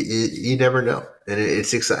you never know, and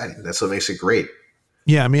it's exciting. That's what makes it great.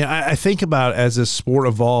 Yeah, I mean, I think about as this sport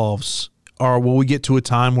evolves, or will we get to a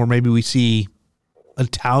time where maybe we see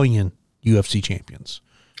Italian UFC champions?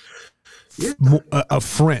 Yeah. A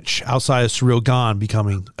French outside of Cyril Gane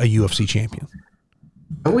becoming a UFC champion.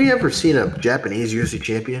 Have we ever seen a Japanese UFC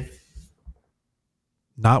champion?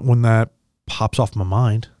 Not when that pops off my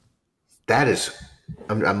mind. That is,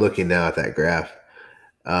 I'm looking now at that graph.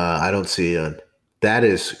 I don't see it. That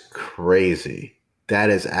is crazy. That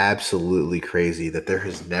is absolutely crazy that there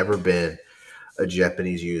has never been a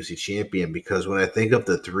Japanese UFC champion, because when I think of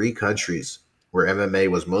the 3 countries where MMA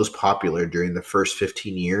was most popular during the first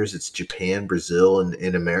 15 years, it's Japan, Brazil,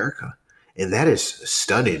 and America. And that is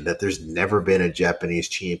stunning that there's never been a Japanese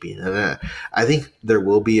champion. And I think there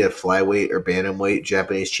will be a flyweight or bantamweight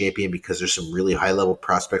Japanese champion because there's some really high-level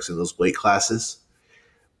prospects in those weight classes.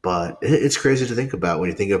 But it's crazy to think about when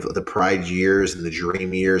you think of the Pride years and the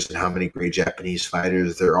Dream years and how many great Japanese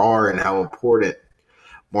fighters there are and how important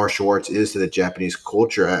martial arts is to the Japanese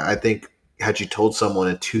culture. I think had you told someone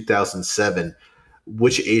in 2007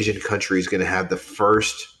 which Asian country is going to have the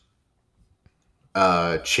first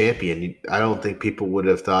champion, I don't think people would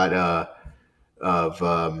have thought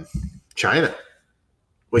of China,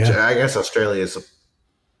 which I guess Australia is.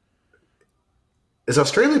 Is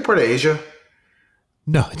Australia part of Asia?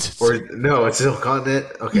 No, it's still a continent.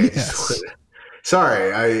 Okay, yes. Sorry,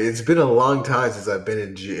 it's been a long time since I've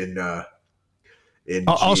been in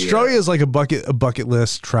Australia is like a bucket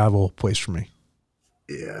list travel place for me.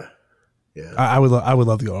 Yeah, yeah. I would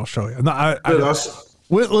love to go to Australia. No, But also,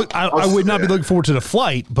 look, I would not be looking forward to the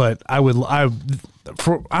flight, but I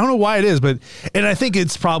don't know why it is, but and I think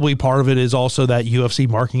it's probably part of it is also that UFC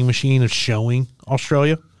marketing machine of showing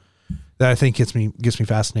Australia that I think gets me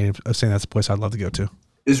fascinated of saying that's a place I'd love to go to.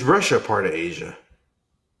 is Russia part of Asia?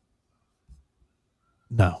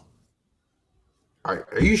 No, Are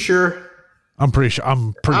you sure? I'm pretty sure.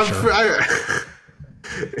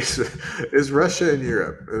 Is Russia in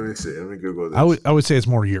Europe? Let me see. Let me Google this. I would say it's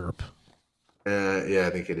more Europe. Yeah, I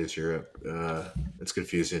think it is Europe. It's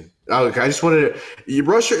confusing. Oh, okay. I just wanted to.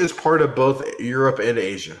 Russia is part of both Europe and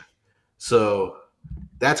Asia, so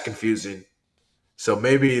that's confusing. So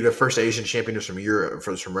maybe the first Asian champion is from Europe,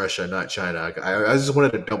 from Russia, not China. I just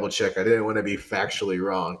wanted to double check. I didn't want to be factually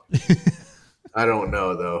wrong. I don't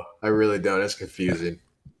know though. I really don't. It's confusing.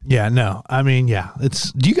 Yeah, no. I mean, yeah.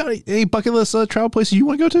 Do you got any bucket list travel places you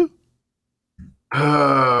want to go to?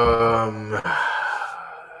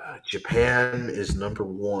 Japan is number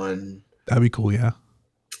one. That'd be cool. Yeah.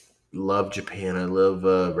 Love Japan. I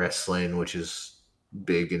love wrestling, which is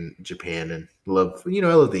big in Japan, and I love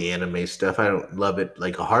the anime stuff. I don't love it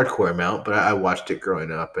like a hardcore amount, but I watched it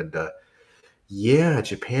growing up, and yeah,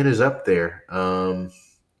 Japan is up there.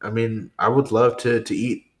 I mean, I would love to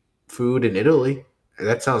eat food in Italy.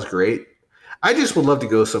 That sounds great. I just would love to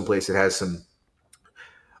go someplace that has some.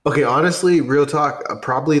 Okay, honestly, real talk,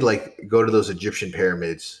 probably like go to those Egyptian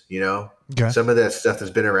pyramids, Okay. Some of that stuff that's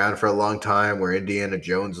been around for a long time where Indiana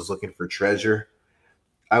Jones is looking for treasure.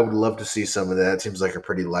 I would love to see some of that. It seems like a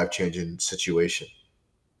pretty life-changing situation.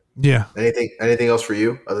 Yeah. Anything else for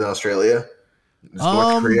you other than Australia? Is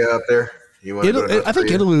North Korea up there? You want to go to North I think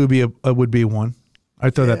Korea? Italy would be one.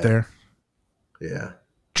 I'd throw that there. Yeah.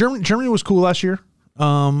 Germany was cool last year.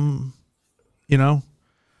 The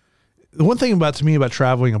one thing about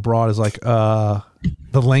traveling abroad is like the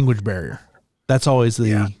language barrier. That's always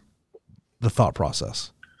the thought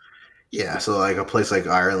process. Yeah, so like a place like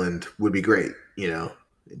Ireland would be great, Yeah,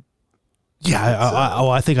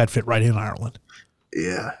 I think I'd fit right in Ireland.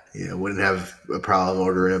 Yeah, wouldn't have a problem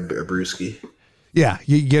ordering a brewski. Yeah,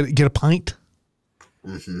 you get a pint.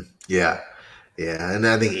 Mm-hmm. Yeah, and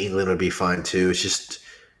I think England would be fine too. It's just,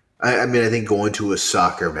 I mean, I think going to a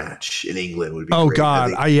soccer match in England would be. Oh great.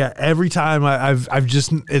 God, every time I've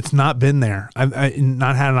just it's not been there. I've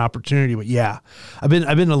not had an opportunity, but yeah, I've been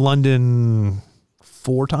to London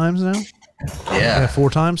 4 times now. Yeah, 4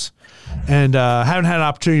 times, and haven't had an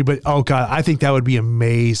opportunity. But oh God, I think that would be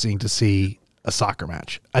amazing to see a soccer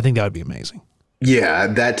match. I think that would be amazing. Yeah,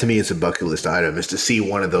 that to me is a bucket list item, is to see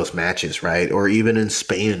one of those matches, right? Or even in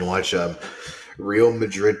Spain and watch Real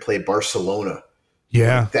Madrid play Barcelona.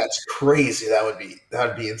 Yeah, that's crazy. That would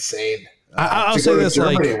be insane. I'll say this: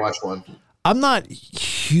 Germany and watch one. I'm not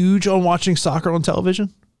huge on watching soccer on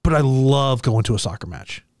television, but I love going to a soccer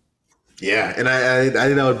match. Yeah, and I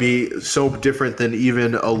think that would be so different than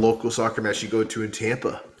even a local soccer match you go to in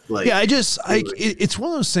Tampa. Like, yeah, it's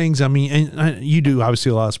one of those things. I mean, and you do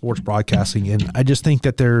obviously a lot of sports broadcasting, and I just think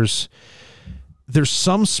that there's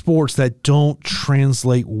some sports that don't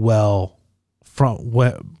translate well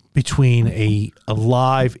between a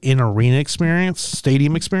live in arena experience,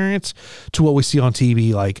 stadium experience, to what we see on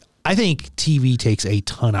TV. Like, I think TV takes a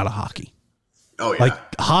ton out of hockey. Oh yeah, like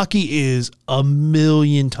hockey is a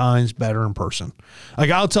million times better in person. Like,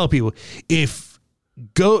 I'll tell people, if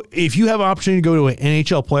you have an opportunity to go to an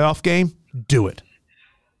NHL playoff game, do it.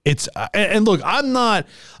 It's and look, I'm not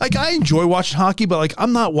like, I enjoy watching hockey, but like,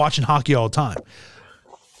 I'm not watching hockey all the time.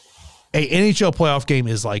 A NHL playoff game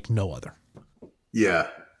is like no other. Yeah,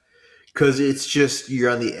 because it's just, you're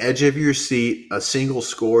on the edge of your seat. A single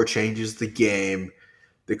score changes the game.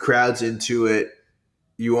 The crowd's into it.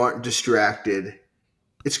 You aren't distracted.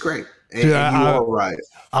 It's great, and you are right.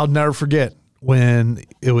 I'll never forget when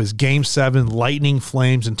it was Game 7, Lightning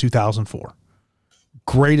Flames in 2004.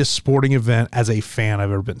 Greatest sporting event as a fan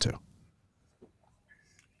I've ever been to.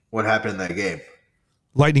 What happened in that game?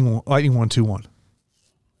 Lightning won 2-1.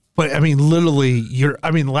 But I mean, literally,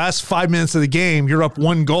 the last 5 minutes of the game, you're up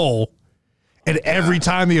 1 goal, and every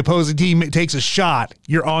time the opposing team takes a shot,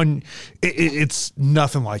 you're on. It's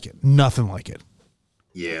nothing like it. Nothing like it.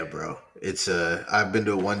 Yeah, bro. It's I've been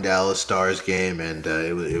to one Dallas Stars game, and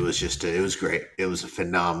it was great. It was a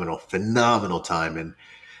phenomenal time, and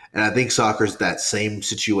I think soccer's that same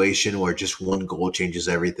situation where just 1 goal changes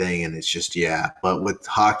everything, and it's just, But with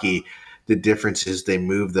hockey, the difference is they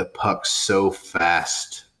move the puck so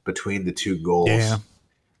fast between the 2 goals. Yeah.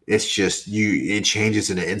 It's just it changes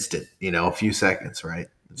in an instant, a few seconds, right?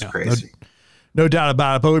 It's crazy. No doubt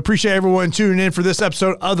about it. But we appreciate everyone tuning in for this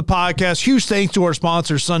episode of the podcast. Huge thanks to our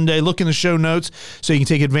sponsor, Sunday. Look in the show notes so you can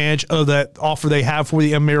take advantage of that offer they have for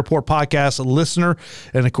the MMA Report podcast listener.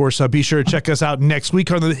 And, of course, be sure to check us out next week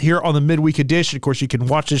here on the midweek edition. Of course, you can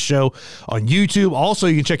watch this show on YouTube. Also,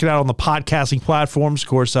 you can check it out on the podcasting platforms. Of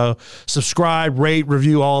course, subscribe, rate,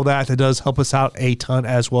 review, all of that. That does help us out a ton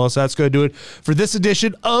as well. So that's going to do it for this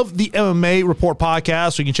edition of the MMA Report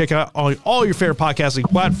podcast. So you can check it out on all your favorite podcasting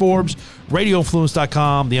platforms,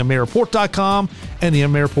 radioinfluence.com, the MMAReport.com, and the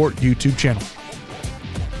MMA Report YouTube channel.